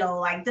knowing,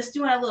 just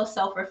doing a little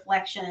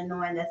self-reflection and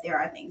knowing that there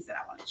are things that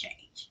I want to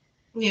change.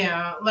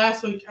 Yeah,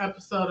 last week's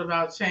episode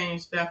about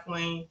change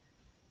definitely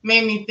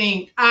made me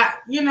think.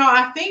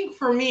 I think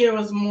for me it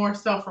was more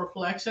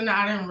self-reflection.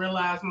 I didn't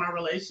realize my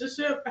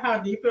relationship, how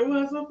deep it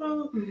was with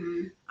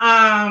food.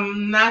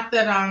 Not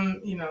that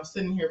I'm,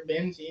 sitting here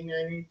binging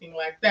or anything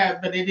like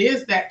that, but it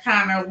is that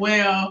kind of,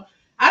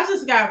 I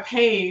just got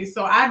paid,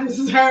 so I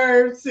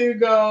deserve to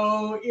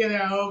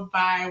go,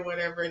 buy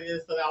whatever it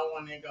is that I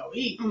want to go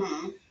eat.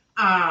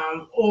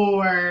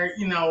 Or,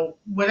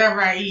 whatever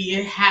I eat,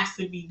 it has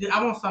to be good.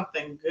 I want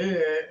something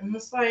good. And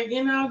it's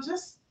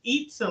just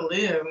eat to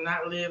live,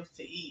 not live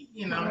to eat.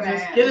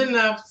 Just get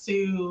enough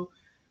to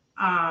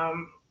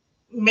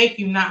make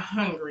you not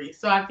hungry.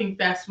 So I think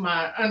that's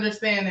my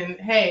understanding.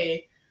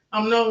 Hey,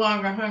 I'm no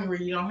longer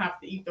hungry. You don't have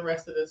to eat the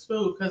rest of this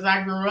food. Because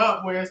I grew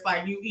up where it's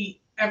you eat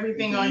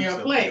everything on your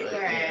plate.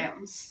 Right.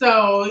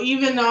 So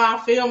even though I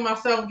feel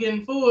myself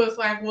getting full, it's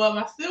I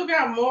still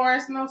got more.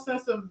 It's no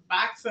sense of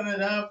boxing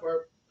it up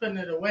or putting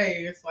it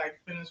away. It's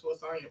finish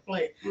what's on your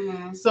plate.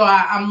 So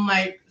I'm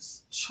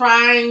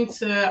trying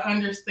to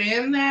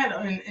understand that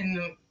and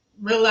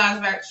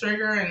realize that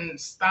trigger and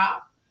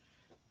stop.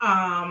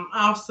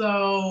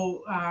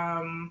 Also,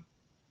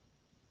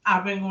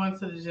 I've been going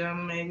to the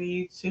gym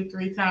maybe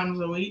 2-3 times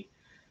a week,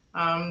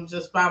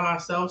 just by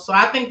myself. So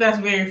I think that's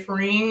very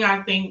freeing.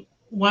 I think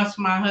once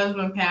my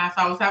husband passed,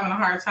 I was having a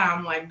hard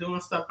time doing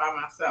stuff by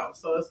myself.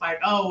 So it's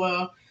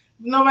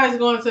nobody's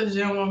going to the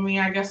gym with me.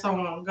 I guess I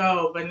won't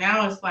go. But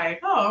now it's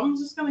I'm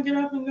just gonna get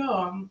up and go.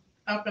 I'm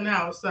up and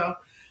out. So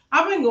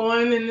I've been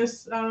going, and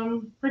it's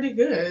pretty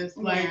good. It's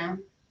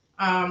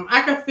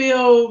I can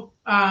feel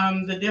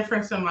the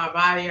difference in my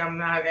body. I'm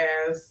not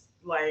as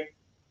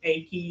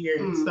achy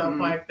and stuff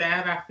like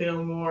that. I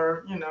feel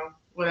more,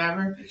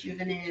 whatever.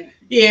 Rejuvenate.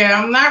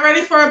 Yeah, I'm not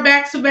ready for a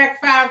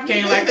back-to-back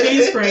 5K like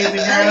these crazy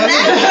girls.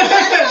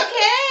 That's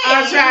okay.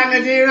 I'm trying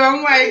to do.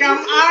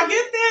 I'll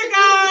get there,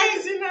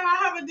 guys. You know, I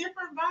have a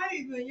different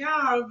body than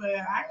y'all, but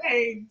I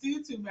can't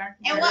do two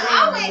back-to-back. And what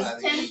always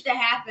tends to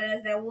happen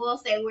is that we'll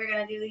say we're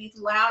gonna do these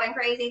wild and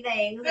crazy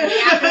things, and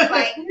Bianca's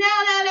like, no,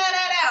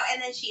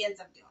 and then she ends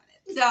up doing it.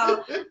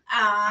 So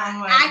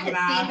I could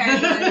see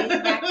her doing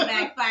these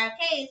back-to-back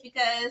 5Ks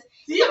because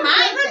you it's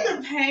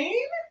remember the pain?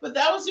 But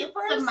that was your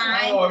first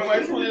mind one, or thing.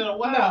 first one in a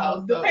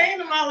while. The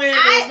pain in my leg.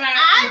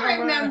 I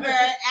remember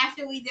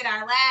after we did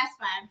our last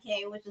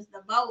 5K, which was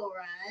the bubble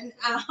run,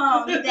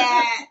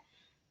 that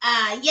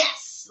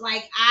yes,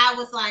 like I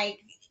was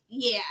like,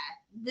 yeah,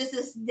 this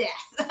is death.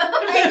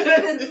 Like,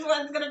 this is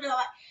what it's gonna feel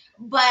like.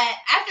 But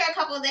after a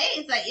couple of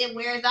days, like it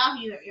wears off.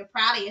 You're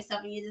proud of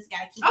yourself, and you just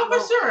gotta keep. Oh, for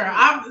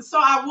sure. So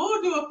I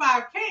will do a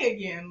 5K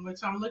again,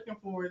 which I'm looking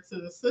forward to.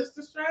 The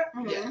Sister Strap.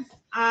 Mm-hmm. Yes.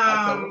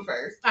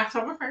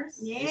 October 1st.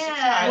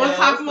 Yeah. We'll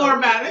talk more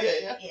about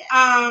it.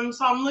 Yeah.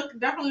 So I'm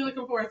definitely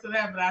looking forward to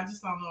that, but I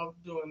just don't know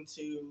if doing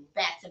two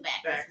back to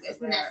back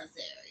is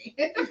necessary.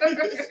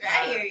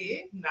 I hear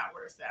you. Not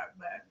worth that,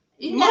 but.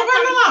 Moving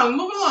along.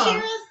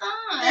 Cheer us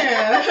on.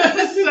 Yeah.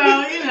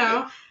 So, you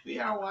know. We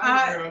are one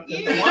girl.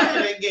 The one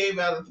that gave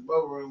out at the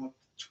bubble room was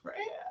trash.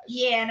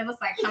 Yeah, and it was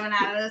like coming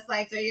out of this,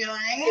 like, so you're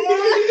like,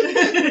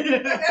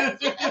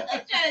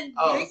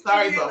 oh,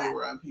 sorry, bubble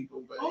run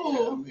people, but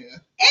oh. yeah.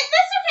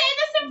 That's okay.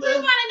 Let's improve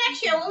on it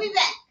next year. We'll be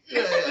back.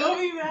 Yeah. We'll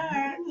be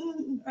back.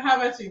 How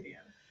about you, Deanna?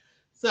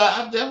 So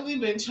I've definitely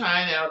been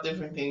trying out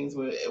different things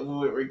with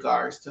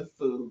regards to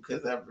food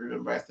because I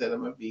remember I said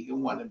I'm a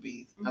vegan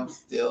wannabe. Mm-hmm. I'm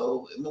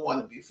still in the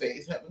wannabe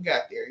phase. Haven't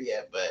got there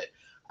yet, but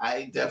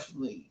I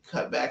definitely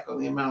cut back on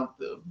the amount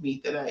of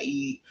meat that I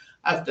eat.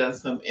 I've done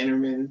some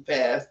intermittent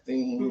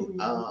fasting,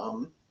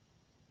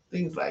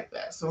 things like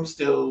that. So I'm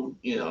still,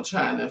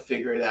 trying to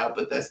figure it out,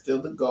 but that's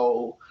still the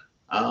goal.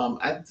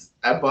 I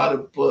bought a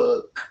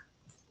book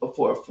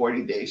for a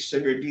 40-day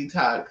sugar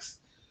detox.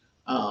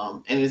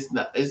 And it's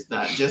not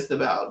just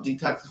about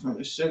detoxing from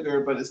the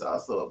sugar, but it's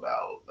also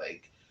about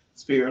like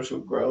spiritual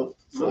growth.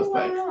 So it's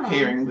like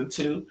pairing the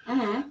two.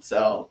 Mm-hmm.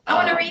 So I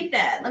want to read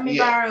that. Let me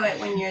borrow it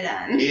when you're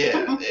done.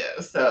 Yeah.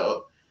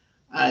 So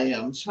I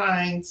am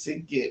trying to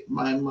get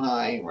my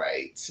mind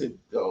right to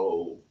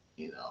go,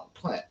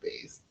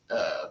 plant-based.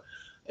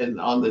 And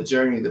on the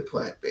journey to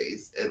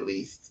plant-based, at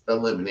least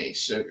eliminate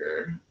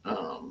sugar.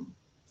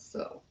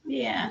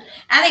 Yeah.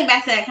 I think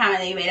back to that comment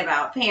that you made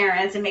about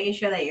parents and making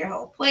sure that your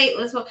whole plate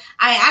was full.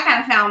 I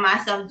kind of found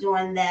myself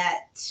doing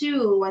that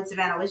too when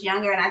Savannah was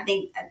younger, and I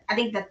think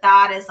the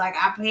thought is like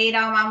I paid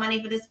all my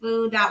money for this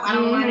food. I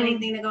don't want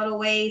anything to go to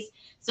waste.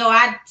 So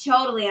I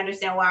totally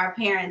understand why our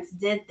parents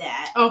did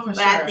that. Oh, for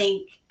sure. But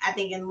I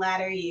think in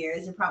latter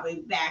years it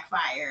probably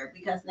backfired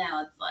because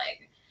now it's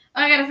like,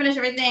 I gotta finish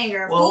everything.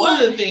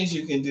 One of the things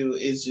you can do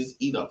is just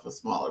eat off a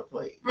smaller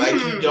plate. Like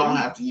you don't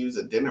have to use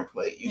a dinner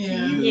plate. You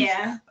can use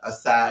a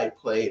side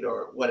plate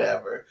or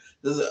whatever.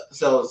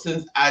 So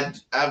since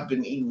I've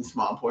been eating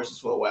small portions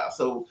for a while,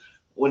 so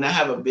when I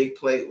have a big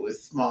plate with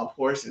small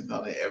portions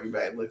on it,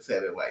 everybody looks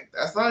at it like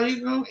that's all you're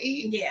gonna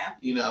eat.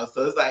 Yeah.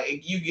 So it's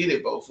like you get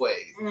it both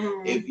ways.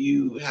 Mm-hmm. If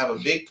you have a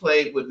big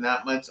plate with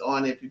not much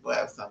on it, people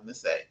have something to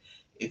say.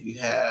 If you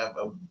have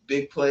a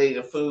big plate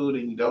of food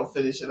and you don't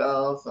finish it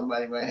all,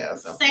 somebody might have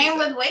something. Same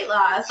with weight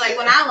loss. Like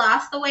when I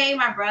lost the weight,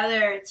 my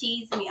brother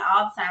teased me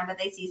all the time, but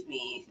they tease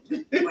me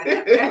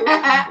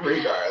whatever.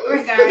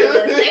 Regardless.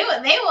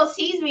 They will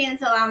tease me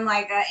until I'm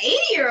like an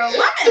 80-year-old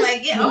woman.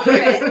 Like, get over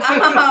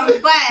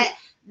it. But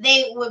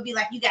they would be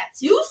like, you got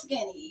too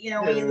skinny,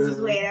 when you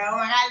lose weight. Oh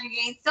my God, you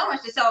gained so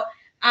much. So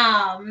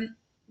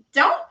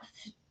don't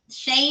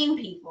shame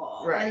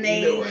people when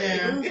they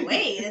lose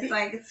weight. It's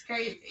like, it's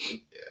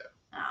crazy.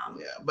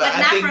 But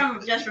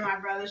not from my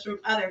brothers, from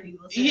other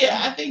people too.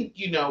 Yeah, I think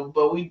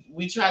but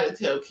we try to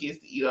tell kids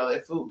to eat all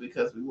their food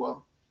because we want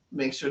to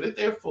make sure that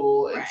they're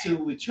full, and two,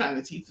 we're trying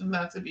to teach them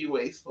not to be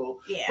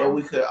wasteful. Yeah. But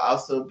we could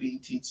also be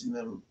teaching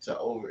them to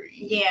overeat.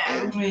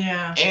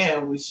 Yeah.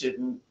 And we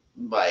shouldn't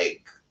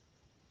we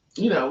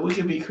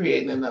could be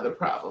creating another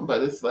problem.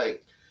 But it's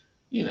like,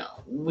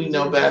 we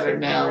know better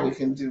now. We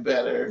can do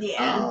better.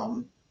 Yeah.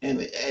 And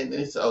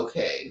it's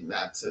okay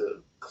not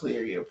to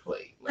clear your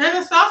plate. And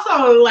it's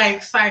also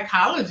like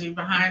psychology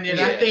behind it.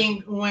 Yeah. I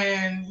think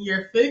when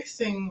you're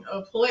fixing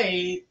a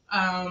plate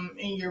and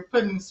you're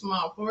putting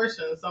small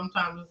portions,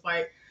 sometimes it's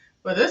like,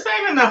 but this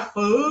ain't enough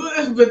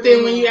food. But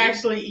then when you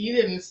actually eat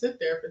it and sit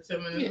there for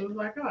 10 minutes, it's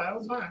like, oh, that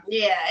was fine.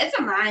 Yeah, it's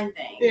a mind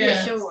thing.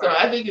 Yeah, for sure. So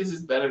I think it's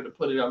just better to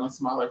put it on a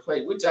smaller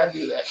plate, which I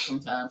do that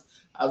sometimes.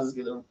 I'll just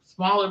get a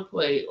smaller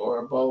plate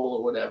or a bowl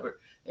or whatever.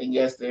 And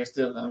yes, there's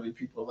still going to be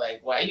people like,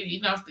 why are you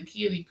eating off the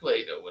kiddie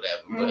plate or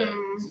whatever? But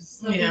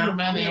just people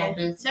mind their own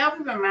business. Tell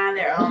people mind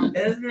their own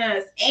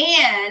business.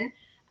 And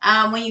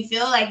when you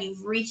feel like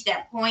you've reached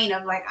that point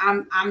of like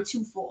I'm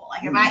too full.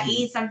 Like if I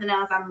eat something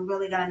else, I'm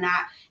really gonna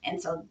not.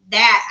 And so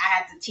that I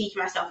had to teach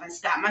myself and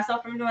stop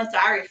myself from doing. So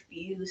I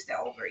refuse to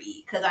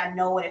overeat because I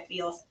know what it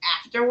feels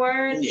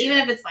afterwards. Yeah. Even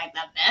if it's like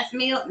the best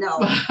meal, no,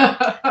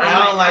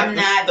 I'm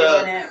not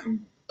doing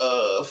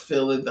it.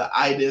 Feeling the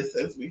itis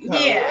as we call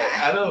it.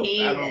 I don't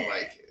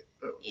like it.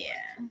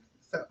 Yeah.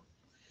 So,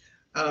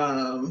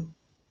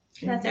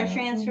 that's our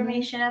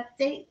transformation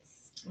updates.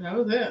 That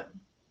was it.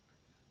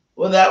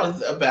 Well, that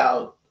was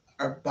about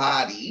our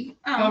body.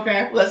 Oh.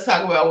 Okay. Let's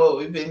talk about what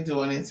we've been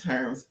doing in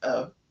terms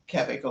of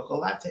Cafe Coco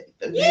Latte.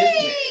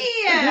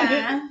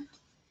 Yeah.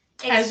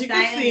 As you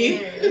can see,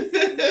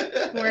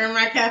 wearing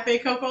my Cafe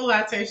Coco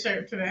Latte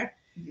shirt today.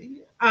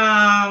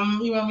 Yeah.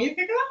 You want me to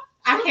kick it off?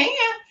 I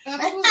can.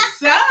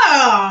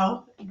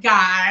 So,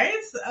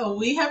 guys,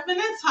 we have been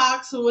in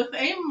talks with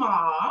a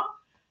mall.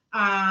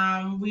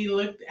 We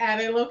looked at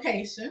a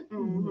location.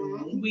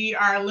 Mm-hmm. We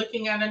are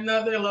looking at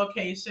another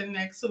location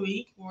next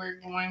week.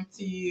 We're going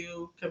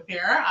to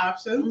compare our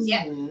options.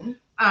 Yeah.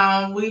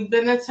 We've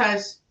been in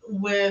touch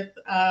with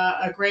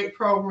a great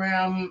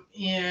program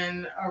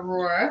in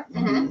Aurora,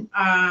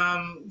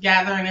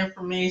 gathering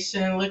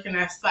information, looking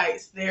at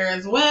sites there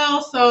as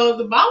well. So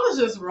the ball is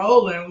just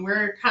rolling.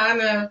 We're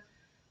kind of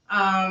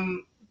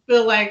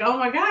feel like, oh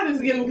my God, it's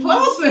getting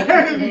closer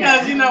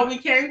because, you know, we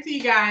came to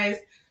you guys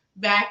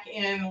back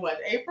in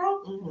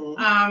April,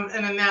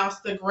 and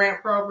announced the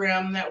grant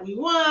program that we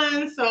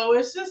won. So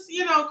it's just,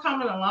 you know,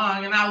 coming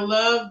along. And I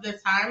love the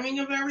timing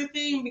of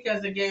everything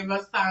because it gave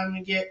us time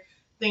to get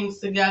things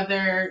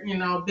together, you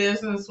know,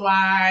 business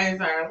wise,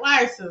 our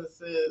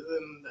licenses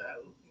and,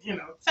 you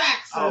know,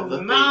 taxes all the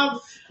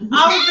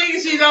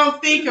things you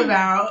don't think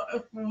about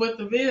with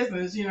the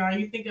business. You know,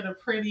 you think of a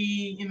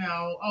pretty, you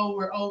know, oh,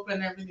 we're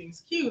open,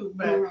 everything's cute,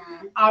 but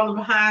all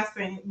the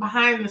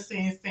behind the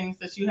scenes things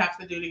that you have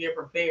to do to get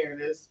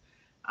prepared is,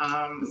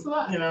 it's a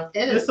lot. You know,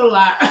 it's a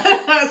lot.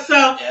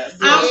 So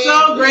I'm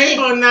so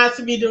grateful not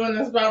to be doing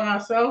this by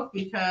myself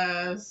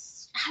because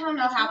I don't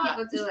know how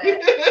people do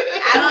it.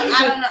 I don't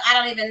know. I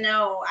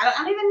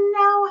don't even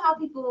know how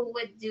people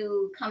would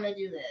come to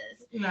do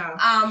this. No.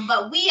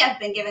 But we have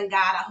been giving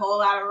God a whole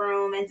lot of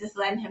room and just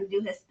letting him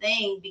do his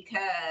thing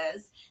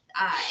because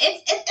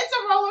it's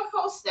a roller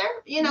coaster.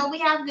 You know, we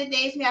have good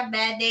days, we have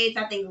bad days.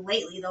 I think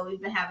lately though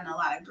we've been having a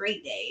lot of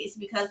great days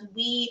because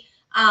we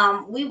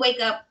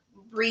wake up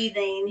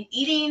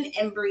eating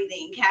and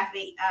breathing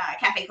Cafe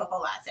Coco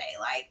Latte.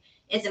 Like,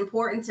 it's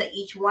important to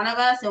each one of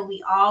us, and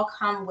we all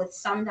come with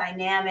some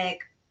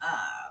dynamic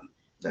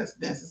that's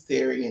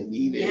necessary and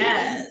needed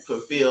and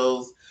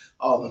fulfills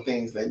all the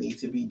things that need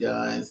to be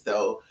done.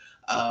 So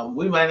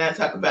we might not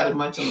talk about it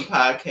much on the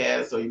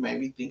podcast, or you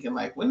might be thinking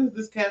like, when is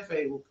this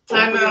cafe?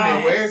 I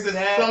know. Where's it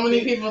at? So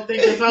many people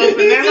think it's open.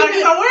 They're like,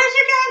 so where's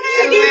your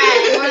cafe?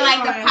 Right. We're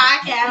like the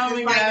podcast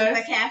is like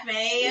the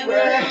cafe.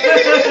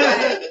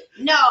 Right.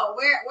 No,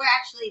 we're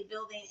actually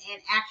building an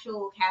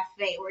actual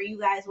cafe where you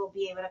guys will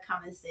be able to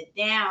come and sit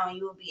down.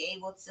 You will be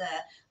able to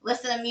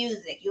listen to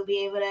music. You'll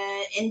be able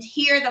to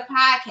hear the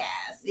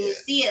podcast. You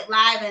see it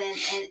live and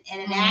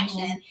in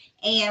action.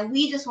 And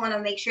we just want to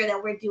make sure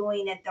that we're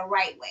doing it the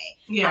right way.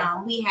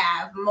 Yeah. We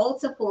have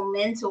multiple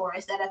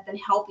mentors that have been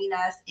helping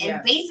us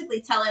and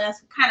basically telling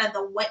us kind of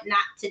the what not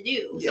to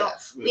do.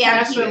 Yes. So we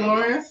have Pastor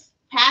Lawrence.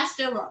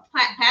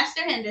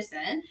 Pastor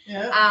Henderson.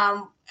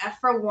 Yeah.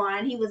 For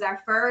one, he was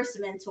our first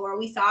mentor.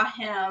 We saw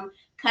him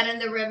cutting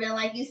the ribbon,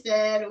 like you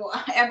said,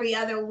 every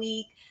other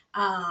week.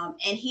 And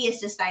he is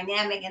just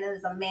dynamic and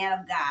is a man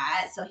of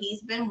God. So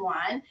he's been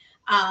one.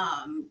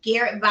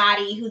 Garrett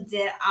Body, who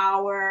did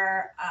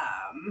our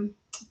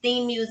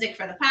theme music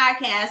for the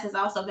podcast, has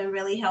also been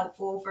really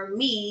helpful for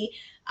me.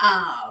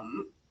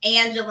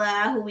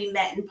 Angela, who we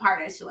met in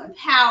Partners to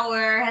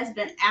Empower, has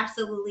been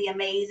absolutely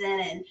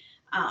amazing, and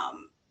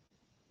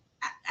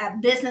a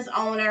business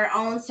owner,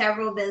 owns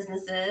several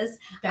businesses.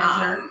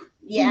 That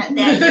chicken.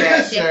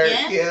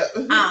 Yeah.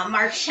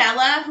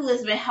 Marcella, who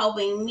has been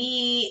helping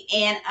me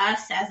and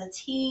us as a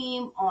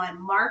team on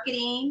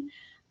marketing.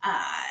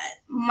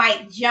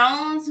 Mike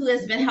Jones, who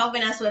has been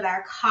helping us with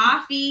our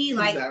coffee,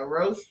 like our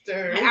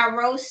roaster,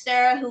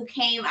 who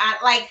came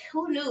out, like,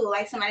 who knew,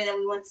 like somebody that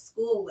we went to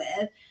school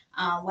with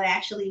would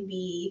actually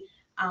be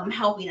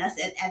helping us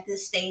at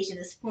this stage, at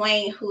this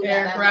point.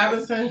 Eric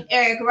Robinson,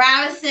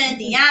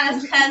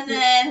 Deanna's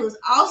cousin, who's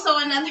also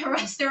another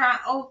restaurant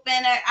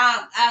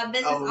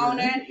business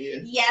owner.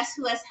 Yes,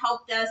 who has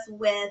helped us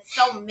with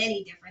so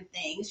many different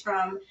things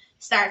from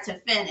start to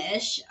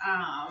finish.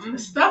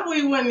 Stuff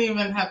we wouldn't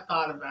even have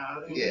thought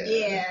about.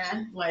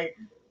 Yeah. Like,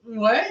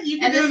 what? You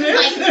can do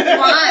this? This is like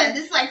fun.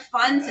 This is like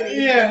fun to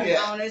these business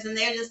owners, and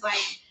they're just like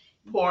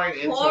pouring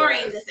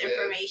this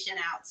information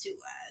out to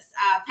us.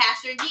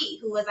 Pastor G,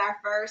 who was our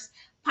first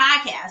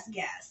podcast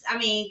guest,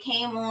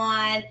 came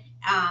on,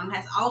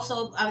 has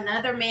also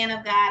another man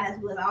of God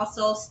who has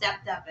also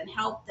stepped up and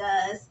helped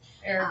us.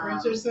 Eric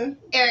Richardson,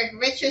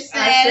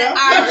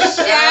 our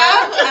chef.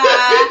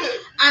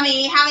 How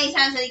many times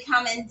have he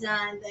come and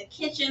done the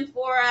kitchen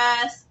for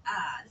us,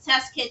 the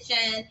test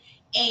kitchen,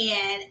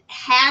 and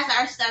has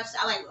our stuff.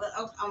 So like,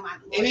 oh my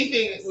Lord,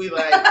 anything Jesus. we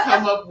like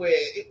come up with,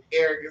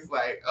 Eric is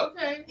like,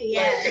 okay.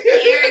 Yes, Like-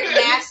 Eric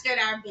mastered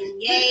our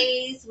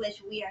beignets,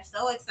 which we are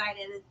so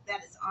excited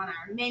that it's on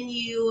our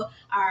menu.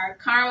 Our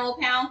caramel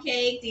pound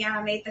cake,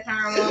 Deanna made the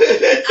caramel.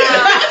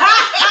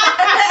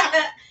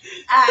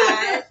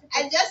 I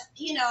just,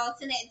 did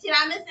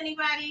I miss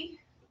anybody?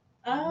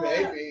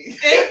 Maybe.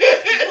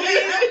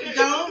 Please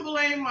don't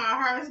blame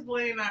our hearts,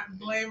 blame our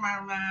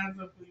minds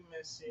if we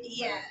miss you.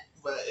 Yes.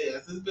 But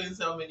yes, there's been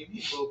so many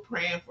people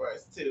praying for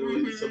us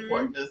too and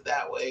supporting us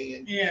that way,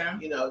 and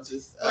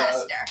just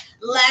Lester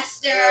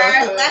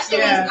yes.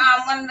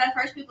 was one of the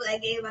first people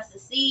that gave us a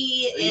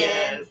seed,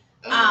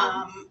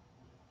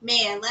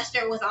 and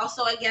Lester was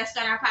also a guest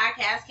on our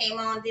podcast. Came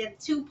on, did a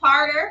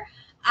 2-parter.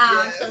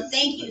 So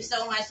thank you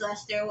so much,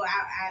 Lester.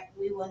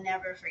 We will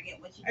never forget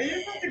what you did. Are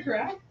you about to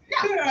cry?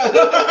 No,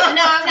 I'm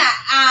not.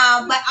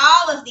 But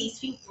all of these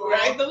people,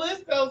 right? The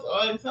list goes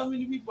on. So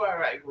many people are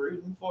like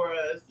rooting for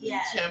us,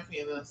 yes, and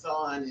championing us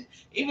on, and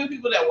even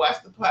people that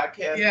watch the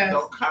podcast and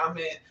don't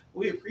comment.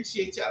 We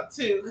appreciate y'all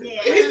too.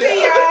 Yeah.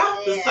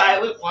 The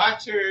silent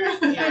watchers.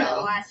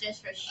 Silent watchers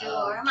for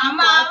sure. My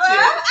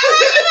mama.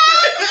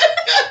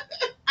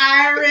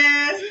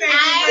 Iris,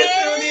 thank you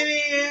for tuning in.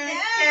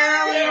 Yes.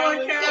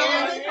 Carolyn,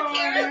 Carolyn's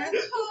Corner.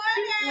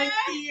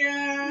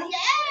 Lakia.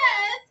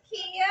 Yes,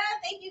 Kia.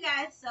 Thank you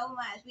guys so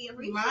much. We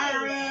appreciate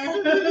Myra.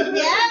 it.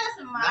 Yes,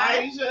 Myra.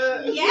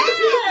 Aisha.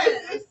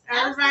 Yes.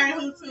 Everybody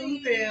who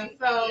tunes in.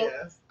 So,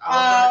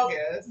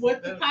 yes,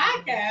 with the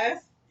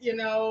podcast,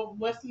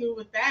 what's new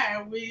with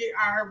that? We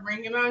are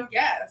bringing on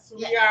guests.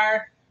 We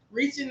are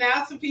reaching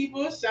out to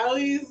people.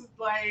 Shelly's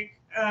like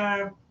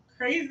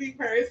crazy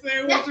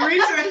person was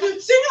reaching.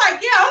 She was like,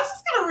 I'm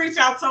just gonna reach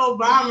out to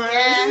Obama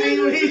and see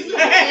what he says.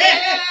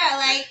 Yeah,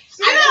 like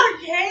she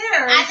don't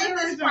care. I think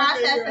this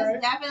process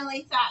has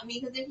definitely taught me,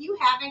 because if you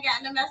haven't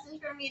gotten a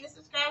message from me to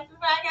subscribe to the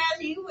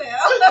podcast, you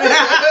will.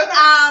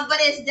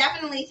 But it's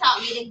definitely taught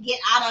me to get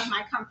out of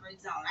my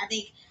comfort zone. I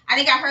think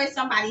I heard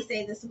somebody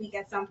say this week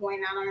at some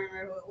point, I don't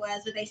remember who it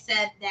was, but they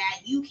said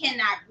that you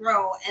cannot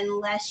grow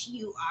unless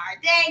you are.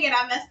 Dang it,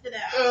 I messed it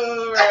up.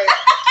 Oh, right.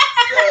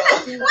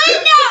 Wait, no,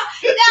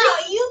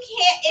 you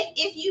can't.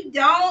 If you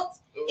don't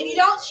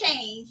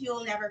change,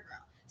 you'll never grow.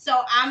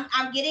 So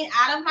I'm getting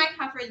out of my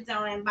comfort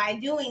zone, and by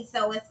doing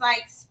so, it's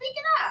like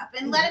speaking up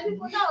and letting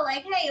people know,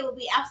 like, hey, it would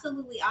be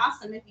absolutely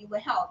awesome if you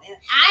would help. And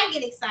I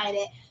get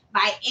excited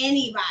by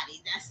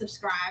anybody that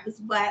subscribes,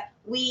 but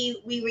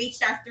we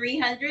reached our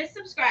 300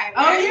 subscribers.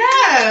 Oh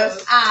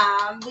yes.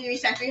 We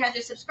reached our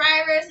 300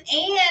 subscribers,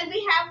 and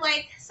we have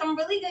like some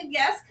really good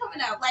guests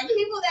coming up, like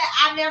people that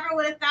I never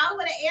would have thought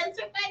would have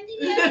answered my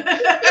DM.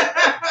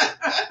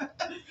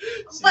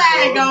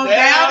 But go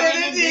down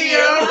in the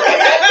DM.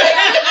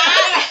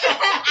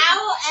 I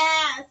will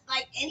ask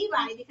like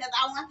anybody, because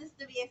I want this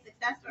to be a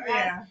success for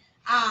us.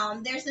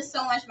 There's just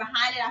so much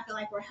behind it. I feel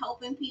like we're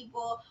helping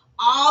people.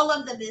 All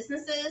of the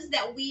businesses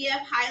that we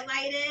have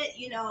highlighted,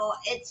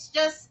 it's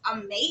just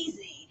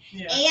amazing.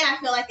 Yeah. And I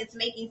feel like it's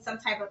making some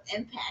type of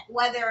impact,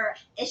 whether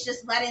it's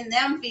just letting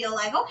them feel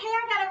like, okay,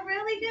 I got a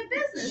really good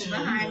business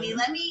behind me.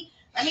 Let me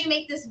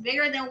make this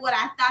bigger than what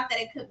I thought that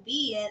it could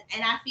be.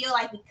 And I feel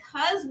like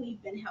because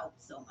we've been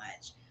helped so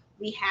much,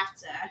 we have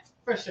to,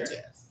 for sure,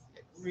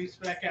 reach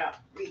back out.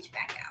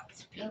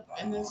 Yep.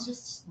 And there's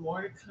just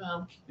more to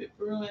come. Keep it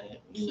brewing.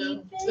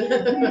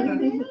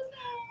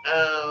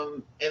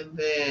 And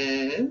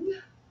then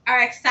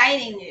our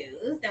exciting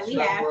news that we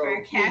have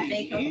for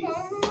Cafe Coco.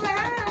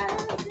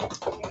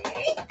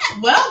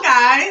 Well,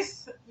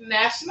 guys,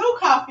 National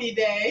Coffee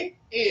Day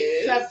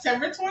is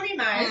September 29th.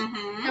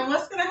 Mm-hmm. And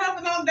what's going to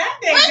happen on that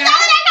day,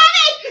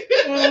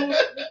 guys?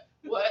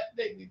 What?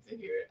 They need to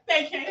hear it.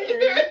 They can't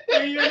hear it.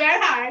 When you're that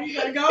high, you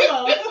got to go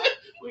low.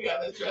 We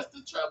got to address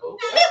the trouble.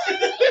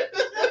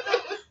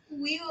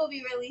 We will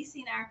be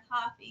releasing our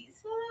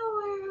coffees to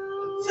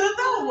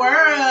the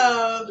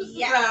world.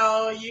 Yes.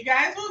 So you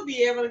guys will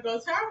be able to go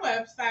to our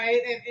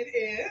website, and it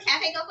is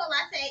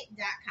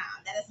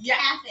cafecocolatte.com. That is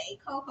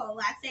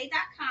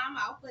cafecocolatte.com.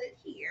 I'll put it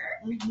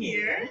here.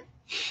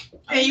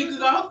 And you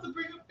can also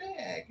bring a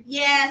bag.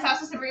 Yes, I was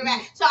supposed to bring a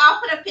bag. So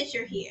I'll put a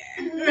picture here.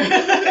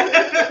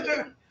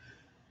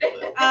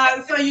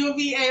 So you'll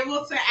be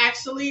able to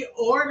actually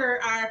order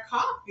our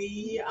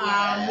coffee.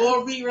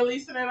 We'll be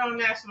releasing it on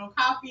National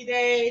Coffee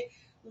Day.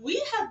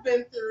 We have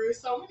been through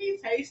so many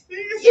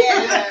tastings.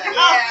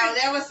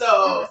 There was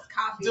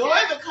coffee.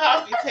 Doing the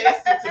coffee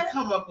tasting to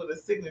come up with a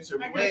signature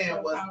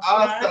blend was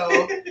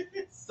also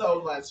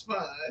so much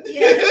fun.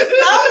 Yeah,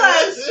 so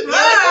much fun.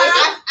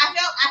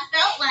 I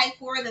felt like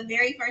for the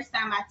very first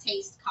time I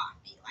taste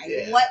coffee,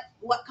 like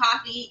what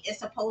coffee is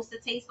supposed to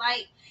taste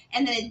like.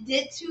 And then it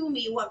did to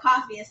me what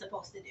coffee is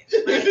supposed to do.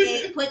 Like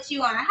it puts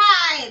you on a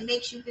high. It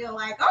makes you feel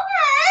like,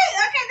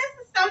 okay, this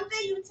is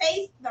something. You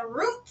taste the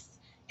roots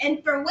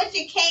and for which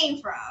it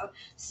came from.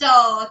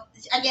 So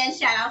again,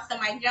 shout out to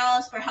Mike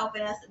Jones for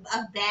helping us,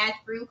 a Badge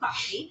Brew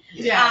Coffee,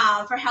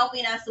 for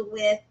helping us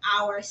with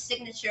our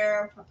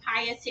signature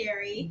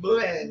proprietary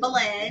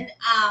blend,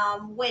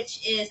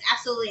 which is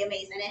absolutely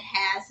amazing. It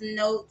has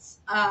notes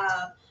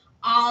of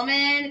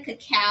almond,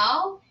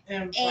 cacao,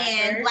 and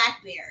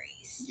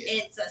blackberries. Yes.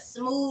 It's a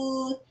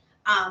smooth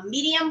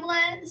medium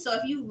blend. So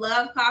if you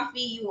love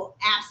coffee, you will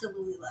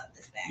absolutely love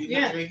this bag. You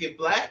can drink it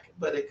black,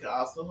 but it can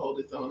also hold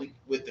its own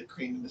with the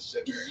cream and the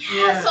sugar.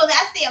 Yeah. So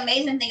that's the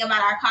amazing thing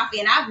about our coffee.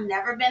 And I've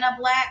never been a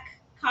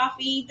black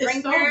coffee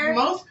drinker.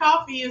 Most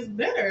coffee is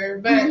bitter,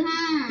 but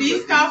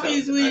these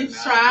coffees we've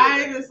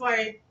tried is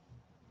like,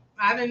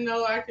 I didn't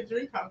know I could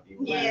drink coffee.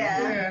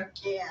 Yeah.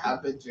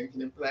 I've been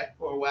drinking it black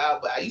for a while,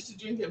 but I used to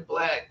drink it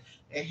black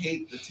and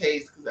hate the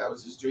taste because I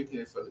was just drinking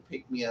it for the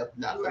pick-me-up,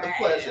 not for the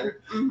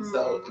pleasure.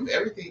 So if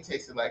everything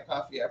tasted like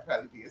coffee, I'd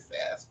probably be a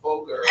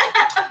sassful girl.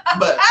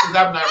 But because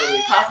I'm not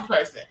really a coffee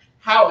person.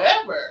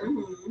 However,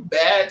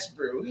 Badge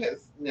Brew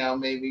has now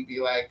made me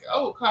be like,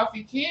 oh,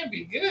 coffee can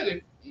be good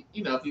if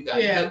you got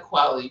good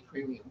quality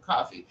premium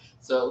coffee.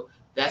 So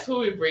that's what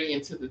we're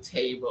bringing to the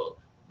table: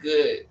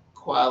 good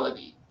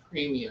quality,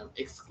 premium,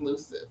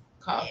 exclusive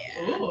coffee,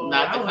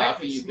 not the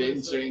coffee you've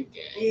been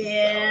drinking.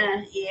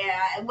 Yeah.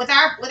 With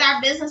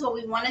our business, what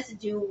we wanted to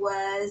do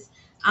was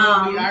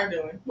what we are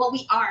doing,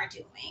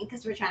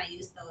 because we're trying to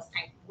use those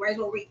type of words.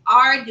 What we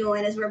are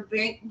doing is we're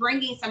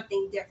bringing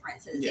something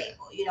different to the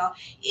table.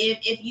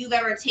 If you've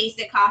ever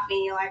tasted coffee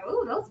and you're like,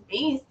 "Ooh, those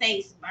beans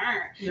taste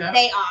burnt,"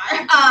 they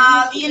are.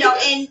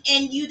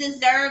 And you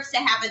deserve to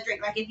have a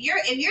drink. Like if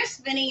you're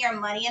spending your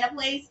money in a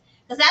place.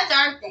 Because that's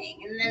our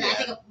thing. And then I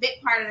think a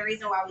big part of the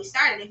reason why we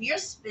started, if you're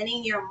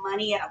spending your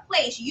money at a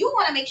place, you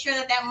want to make sure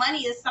that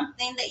money is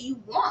something that you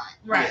want.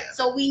 Right.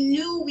 So we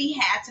knew we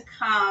had to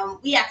come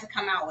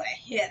out with a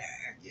hitter.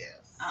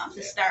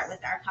 To start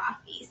with our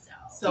coffee.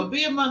 So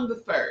be among the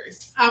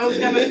first. I was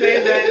going to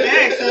say that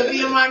next. So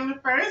be among the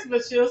first,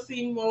 but you'll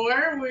see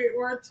more.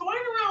 We're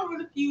toying around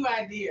with a few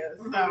ideas.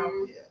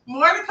 So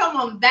more to come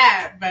on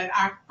that. But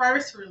our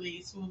first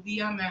release will be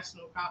on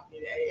National Coffee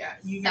Day.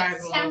 You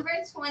guys will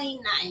September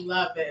 29th.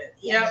 Love it.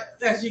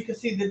 Yep. As you can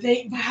see the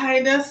date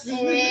behind us.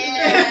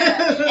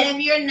 Yeah. And if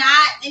you're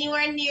not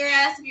anywhere near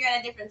us, if you're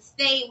in a different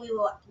state, we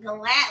will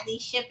gladly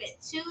ship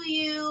it to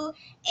you.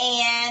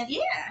 And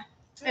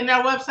and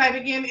our website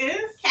again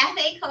is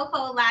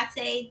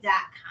cafecocolatte.com.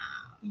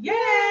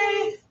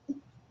 Yay!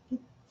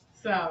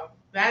 So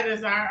that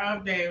is our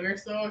update. We're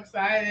so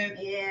excited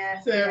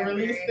to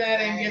release that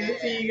and get it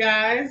to you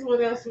guys.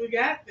 What else we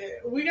got there?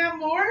 We got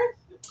more?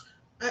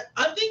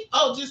 I think,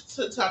 just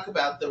to talk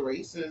about the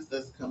races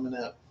that's coming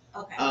up.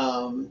 Okay.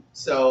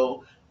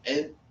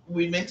 And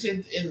we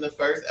mentioned in the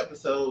first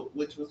episode,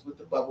 which was with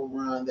the Bubble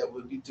Run, that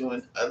we'll be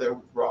doing other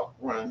rock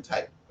run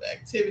type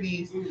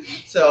activities.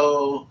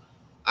 So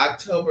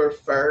October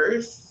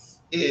 1st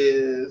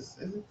is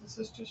it the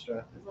Sister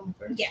Strut is on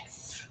the 1st?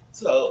 Yes.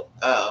 So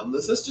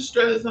the Sister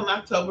Strut is on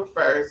October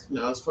 1st.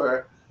 It's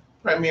for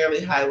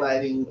primarily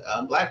highlighting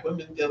Black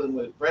women dealing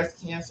with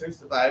breast cancer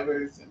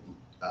survivors and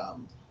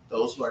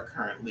those who are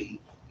currently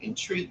in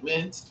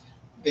treatment.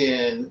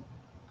 Then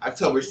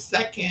October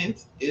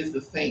 2nd is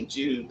the St.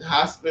 Jude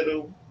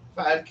Hospital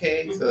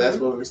 5K. So that's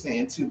what we're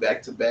saying, 2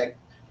 back-to-back.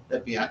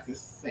 That Bianca's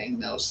saying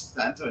no, she's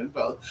not doing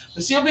both.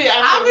 But she'll be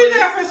out. I'll be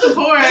there for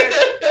support.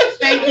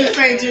 Thank you,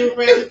 St. Jude,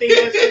 for everything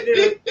that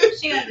you do.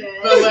 She gonna do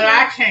it. But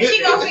I can't.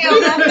 She gonna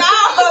feel left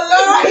out,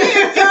 Lord.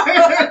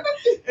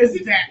 It's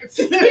that.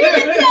 You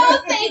can tell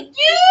St.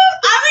 Jude.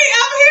 I'm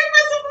here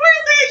for support,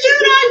 St.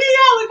 Jude. I need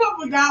y'all a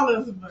couple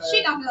dollars. But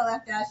she gonna feel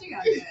left out. She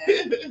gonna do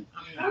it.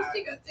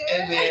 She gonna do it.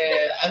 And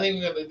then I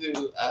think we're gonna do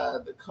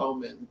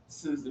the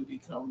Susan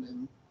B.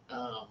 Komen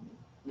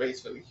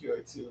Race for the Cure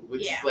too,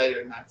 which is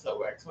later in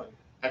October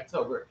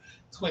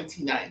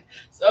 29th.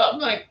 So I'm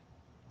like,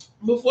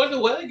 before the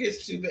weather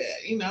gets too bad,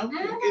 we'll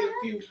get a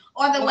few.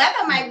 Or the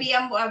weather might be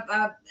a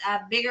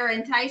bigger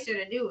enticer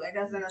to do it,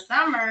 because in the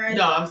summer.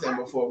 No, I'm saying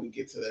before we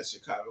get to the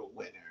Chicago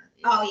winter.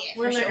 Oh yeah,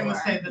 we're not gonna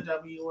say the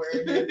W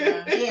word.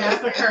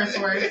 That's a curse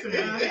word to me.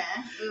 Okay,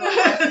 we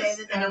won't say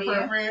the W.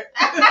 Inappropriate.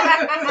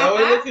 So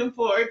we're looking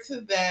forward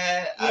to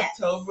that. Yes.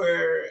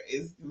 October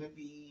is gonna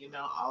be,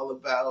 all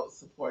about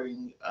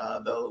supporting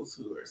those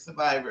who are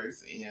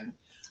survivors and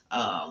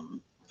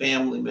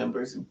family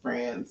members and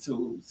friends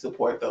who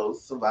support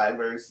those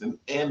survivors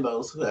and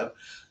those who have,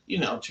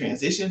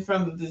 transitioned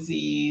from the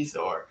disease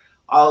or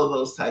all of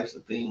those types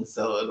of things.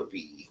 So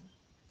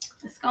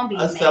it's going to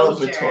be a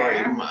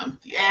celebratory month.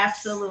 Yes.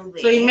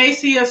 Absolutely. So you may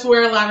see us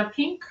wear a lot of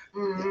pink.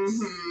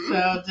 Mm-hmm.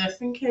 So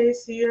just in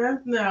case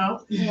you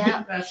know.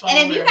 Yeah. That's all. And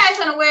if you guys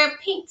want to wear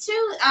pink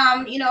too,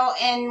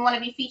 and want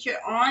to be featured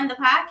on the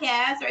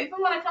podcast, or even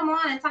want to come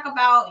on and talk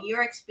about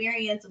your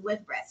experience with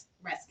breast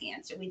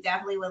cancer, we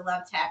definitely would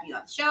love to have you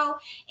on the show.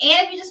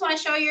 And if you just want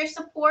to show your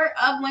support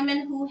of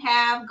women who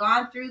have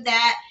gone through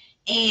that,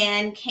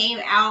 and came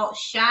out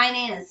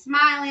shining and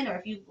smiling, or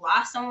if you've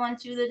lost someone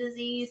to the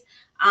disease,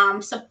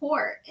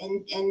 support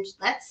and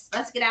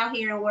let's get out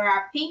here and wear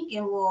our pink,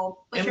 and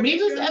we'll and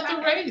meet us at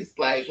the race.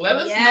 Like, let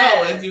us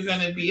know if you're going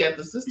to be at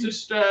the Sister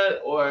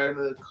Strut or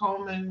the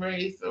Coleman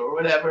race or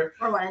whatever,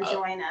 or want to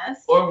join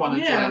us.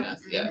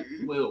 Yeah,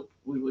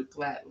 we would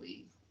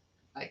gladly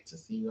like to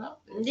see you out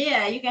there.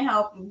 Yeah, you can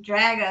help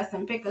drag us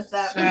and pick us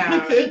up.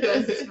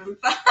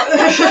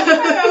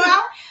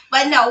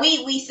 But no,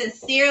 we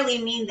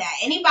sincerely mean that.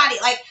 Anybody,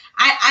 like,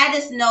 I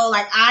just know,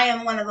 like, I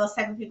am one of those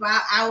type of people.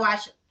 I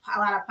watch a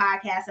lot of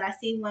podcasts and I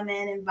see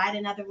women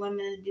inviting other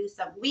women to do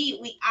stuff.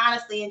 We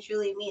honestly and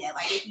truly mean it.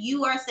 Like, if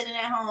you are sitting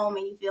at home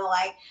and you feel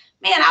like,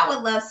 man, I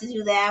would love to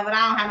do that, but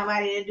I don't have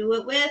nobody to do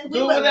it with.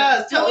 Do it with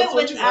us. Tell us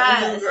what you want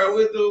to do, girl.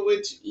 We'll do it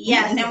with you.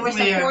 Yes, and we're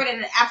supporting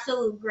an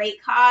absolute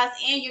great cause,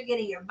 and you're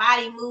getting your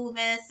body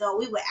moving, so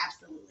we would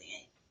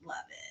absolutely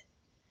love it.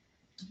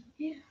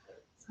 Yeah,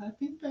 so I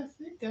think that's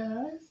it,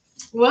 guys.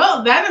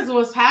 Well, that is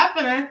what's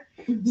happening.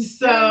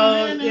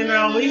 So,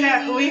 we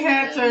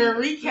had to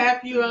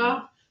recap you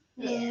all.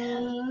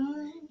 Yeah.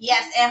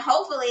 Yes, and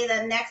hopefully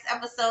the next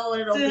episode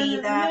it'll be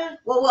I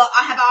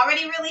have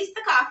already released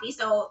the coffee,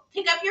 so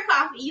pick up your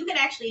coffee. You can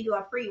actually do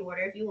a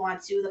pre-order if you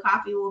want to. The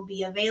coffee will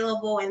be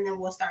available, and then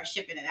we'll start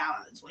shipping it out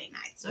on the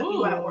 29th. So if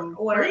you want to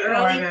order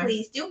early,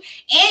 please do.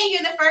 And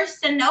you're the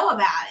first to know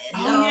about it.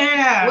 So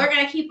we're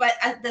gonna keep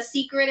the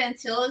secret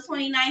until the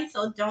 29th.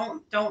 So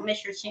don't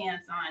miss your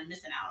chance on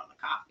missing out on the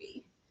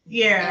coffee.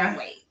 Yeah.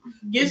 Wait.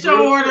 Get your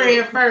order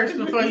in first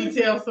before you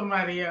tell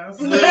somebody else.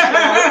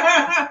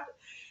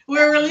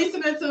 We're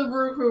releasing it to the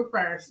Brew Crew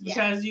first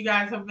because you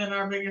guys have been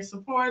our biggest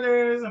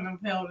supporters and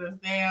have held us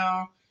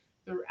down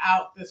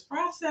throughout this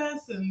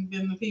process and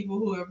been the people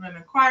who have been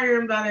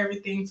inquiring about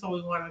everything. So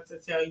we wanted to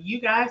tell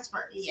you guys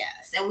first.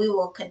 Yes, and we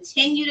will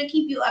continue to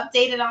keep you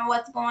updated on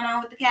what's going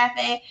on with the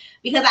cafe,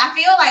 because I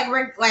feel like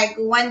we're like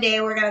one day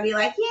we're gonna be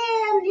like,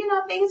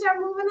 things are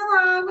moving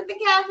along with the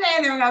cafe,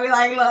 and then we're gonna be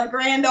like, look,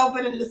 grand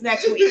opening this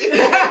next week.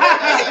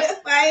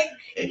 Like,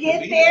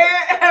 get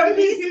there,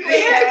 be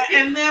there.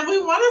 And then we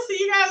want to see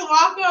you guys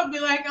walk up and be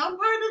like, I'm part of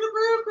the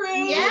Brew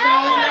Crew.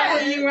 Yeah,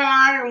 where you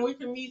are, and we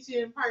can meet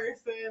you in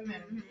person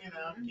and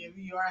give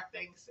you our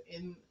thanks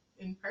in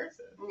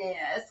person.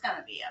 Yeah, it's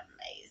gonna be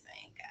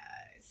amazing,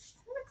 guys.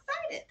 I'm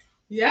excited.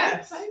 Yes. I'm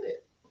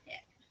excited.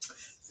 Yeah.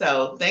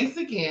 So thanks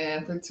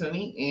again for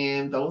tuning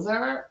in. Those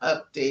are our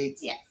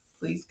updates. Yes.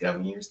 Please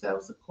govern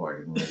yourselves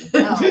accordingly.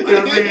 That's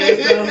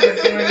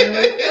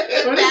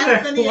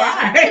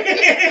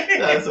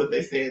what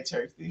they say at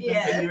church. These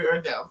are your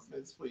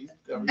announcements. Please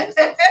govern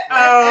yourselves.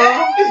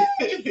 But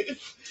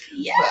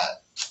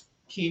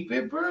keep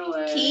it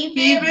brewing. Keep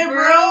it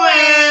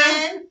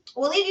brewing.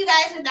 We'll leave you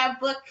guys with our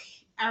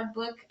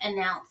book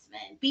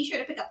announcement. Be sure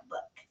to pick up the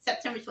book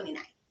September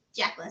 29th.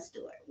 Jacqueline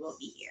Stewart will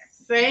be here.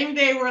 Same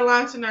day we're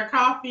launching our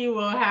coffee,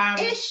 we'll have.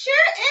 It sure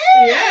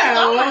is.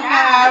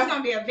 Yeah, it's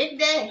gonna be a big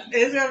day.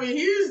 It's gonna be a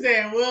huge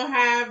day. We'll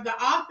have the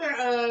author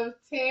of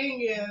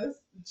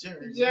Tanya's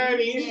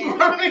Journey.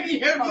 Not Tanya.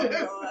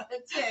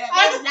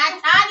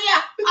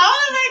 I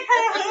want to make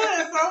her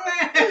hood so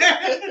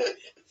bad.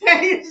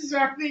 Tanya's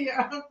Journey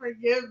of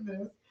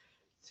Forgiveness.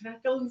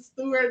 Jacqueline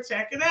Stewart,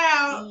 check it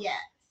out. Yes.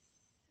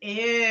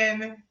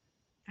 And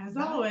as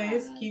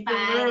always, keep it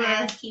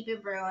brewing. Keep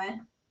it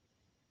brewing.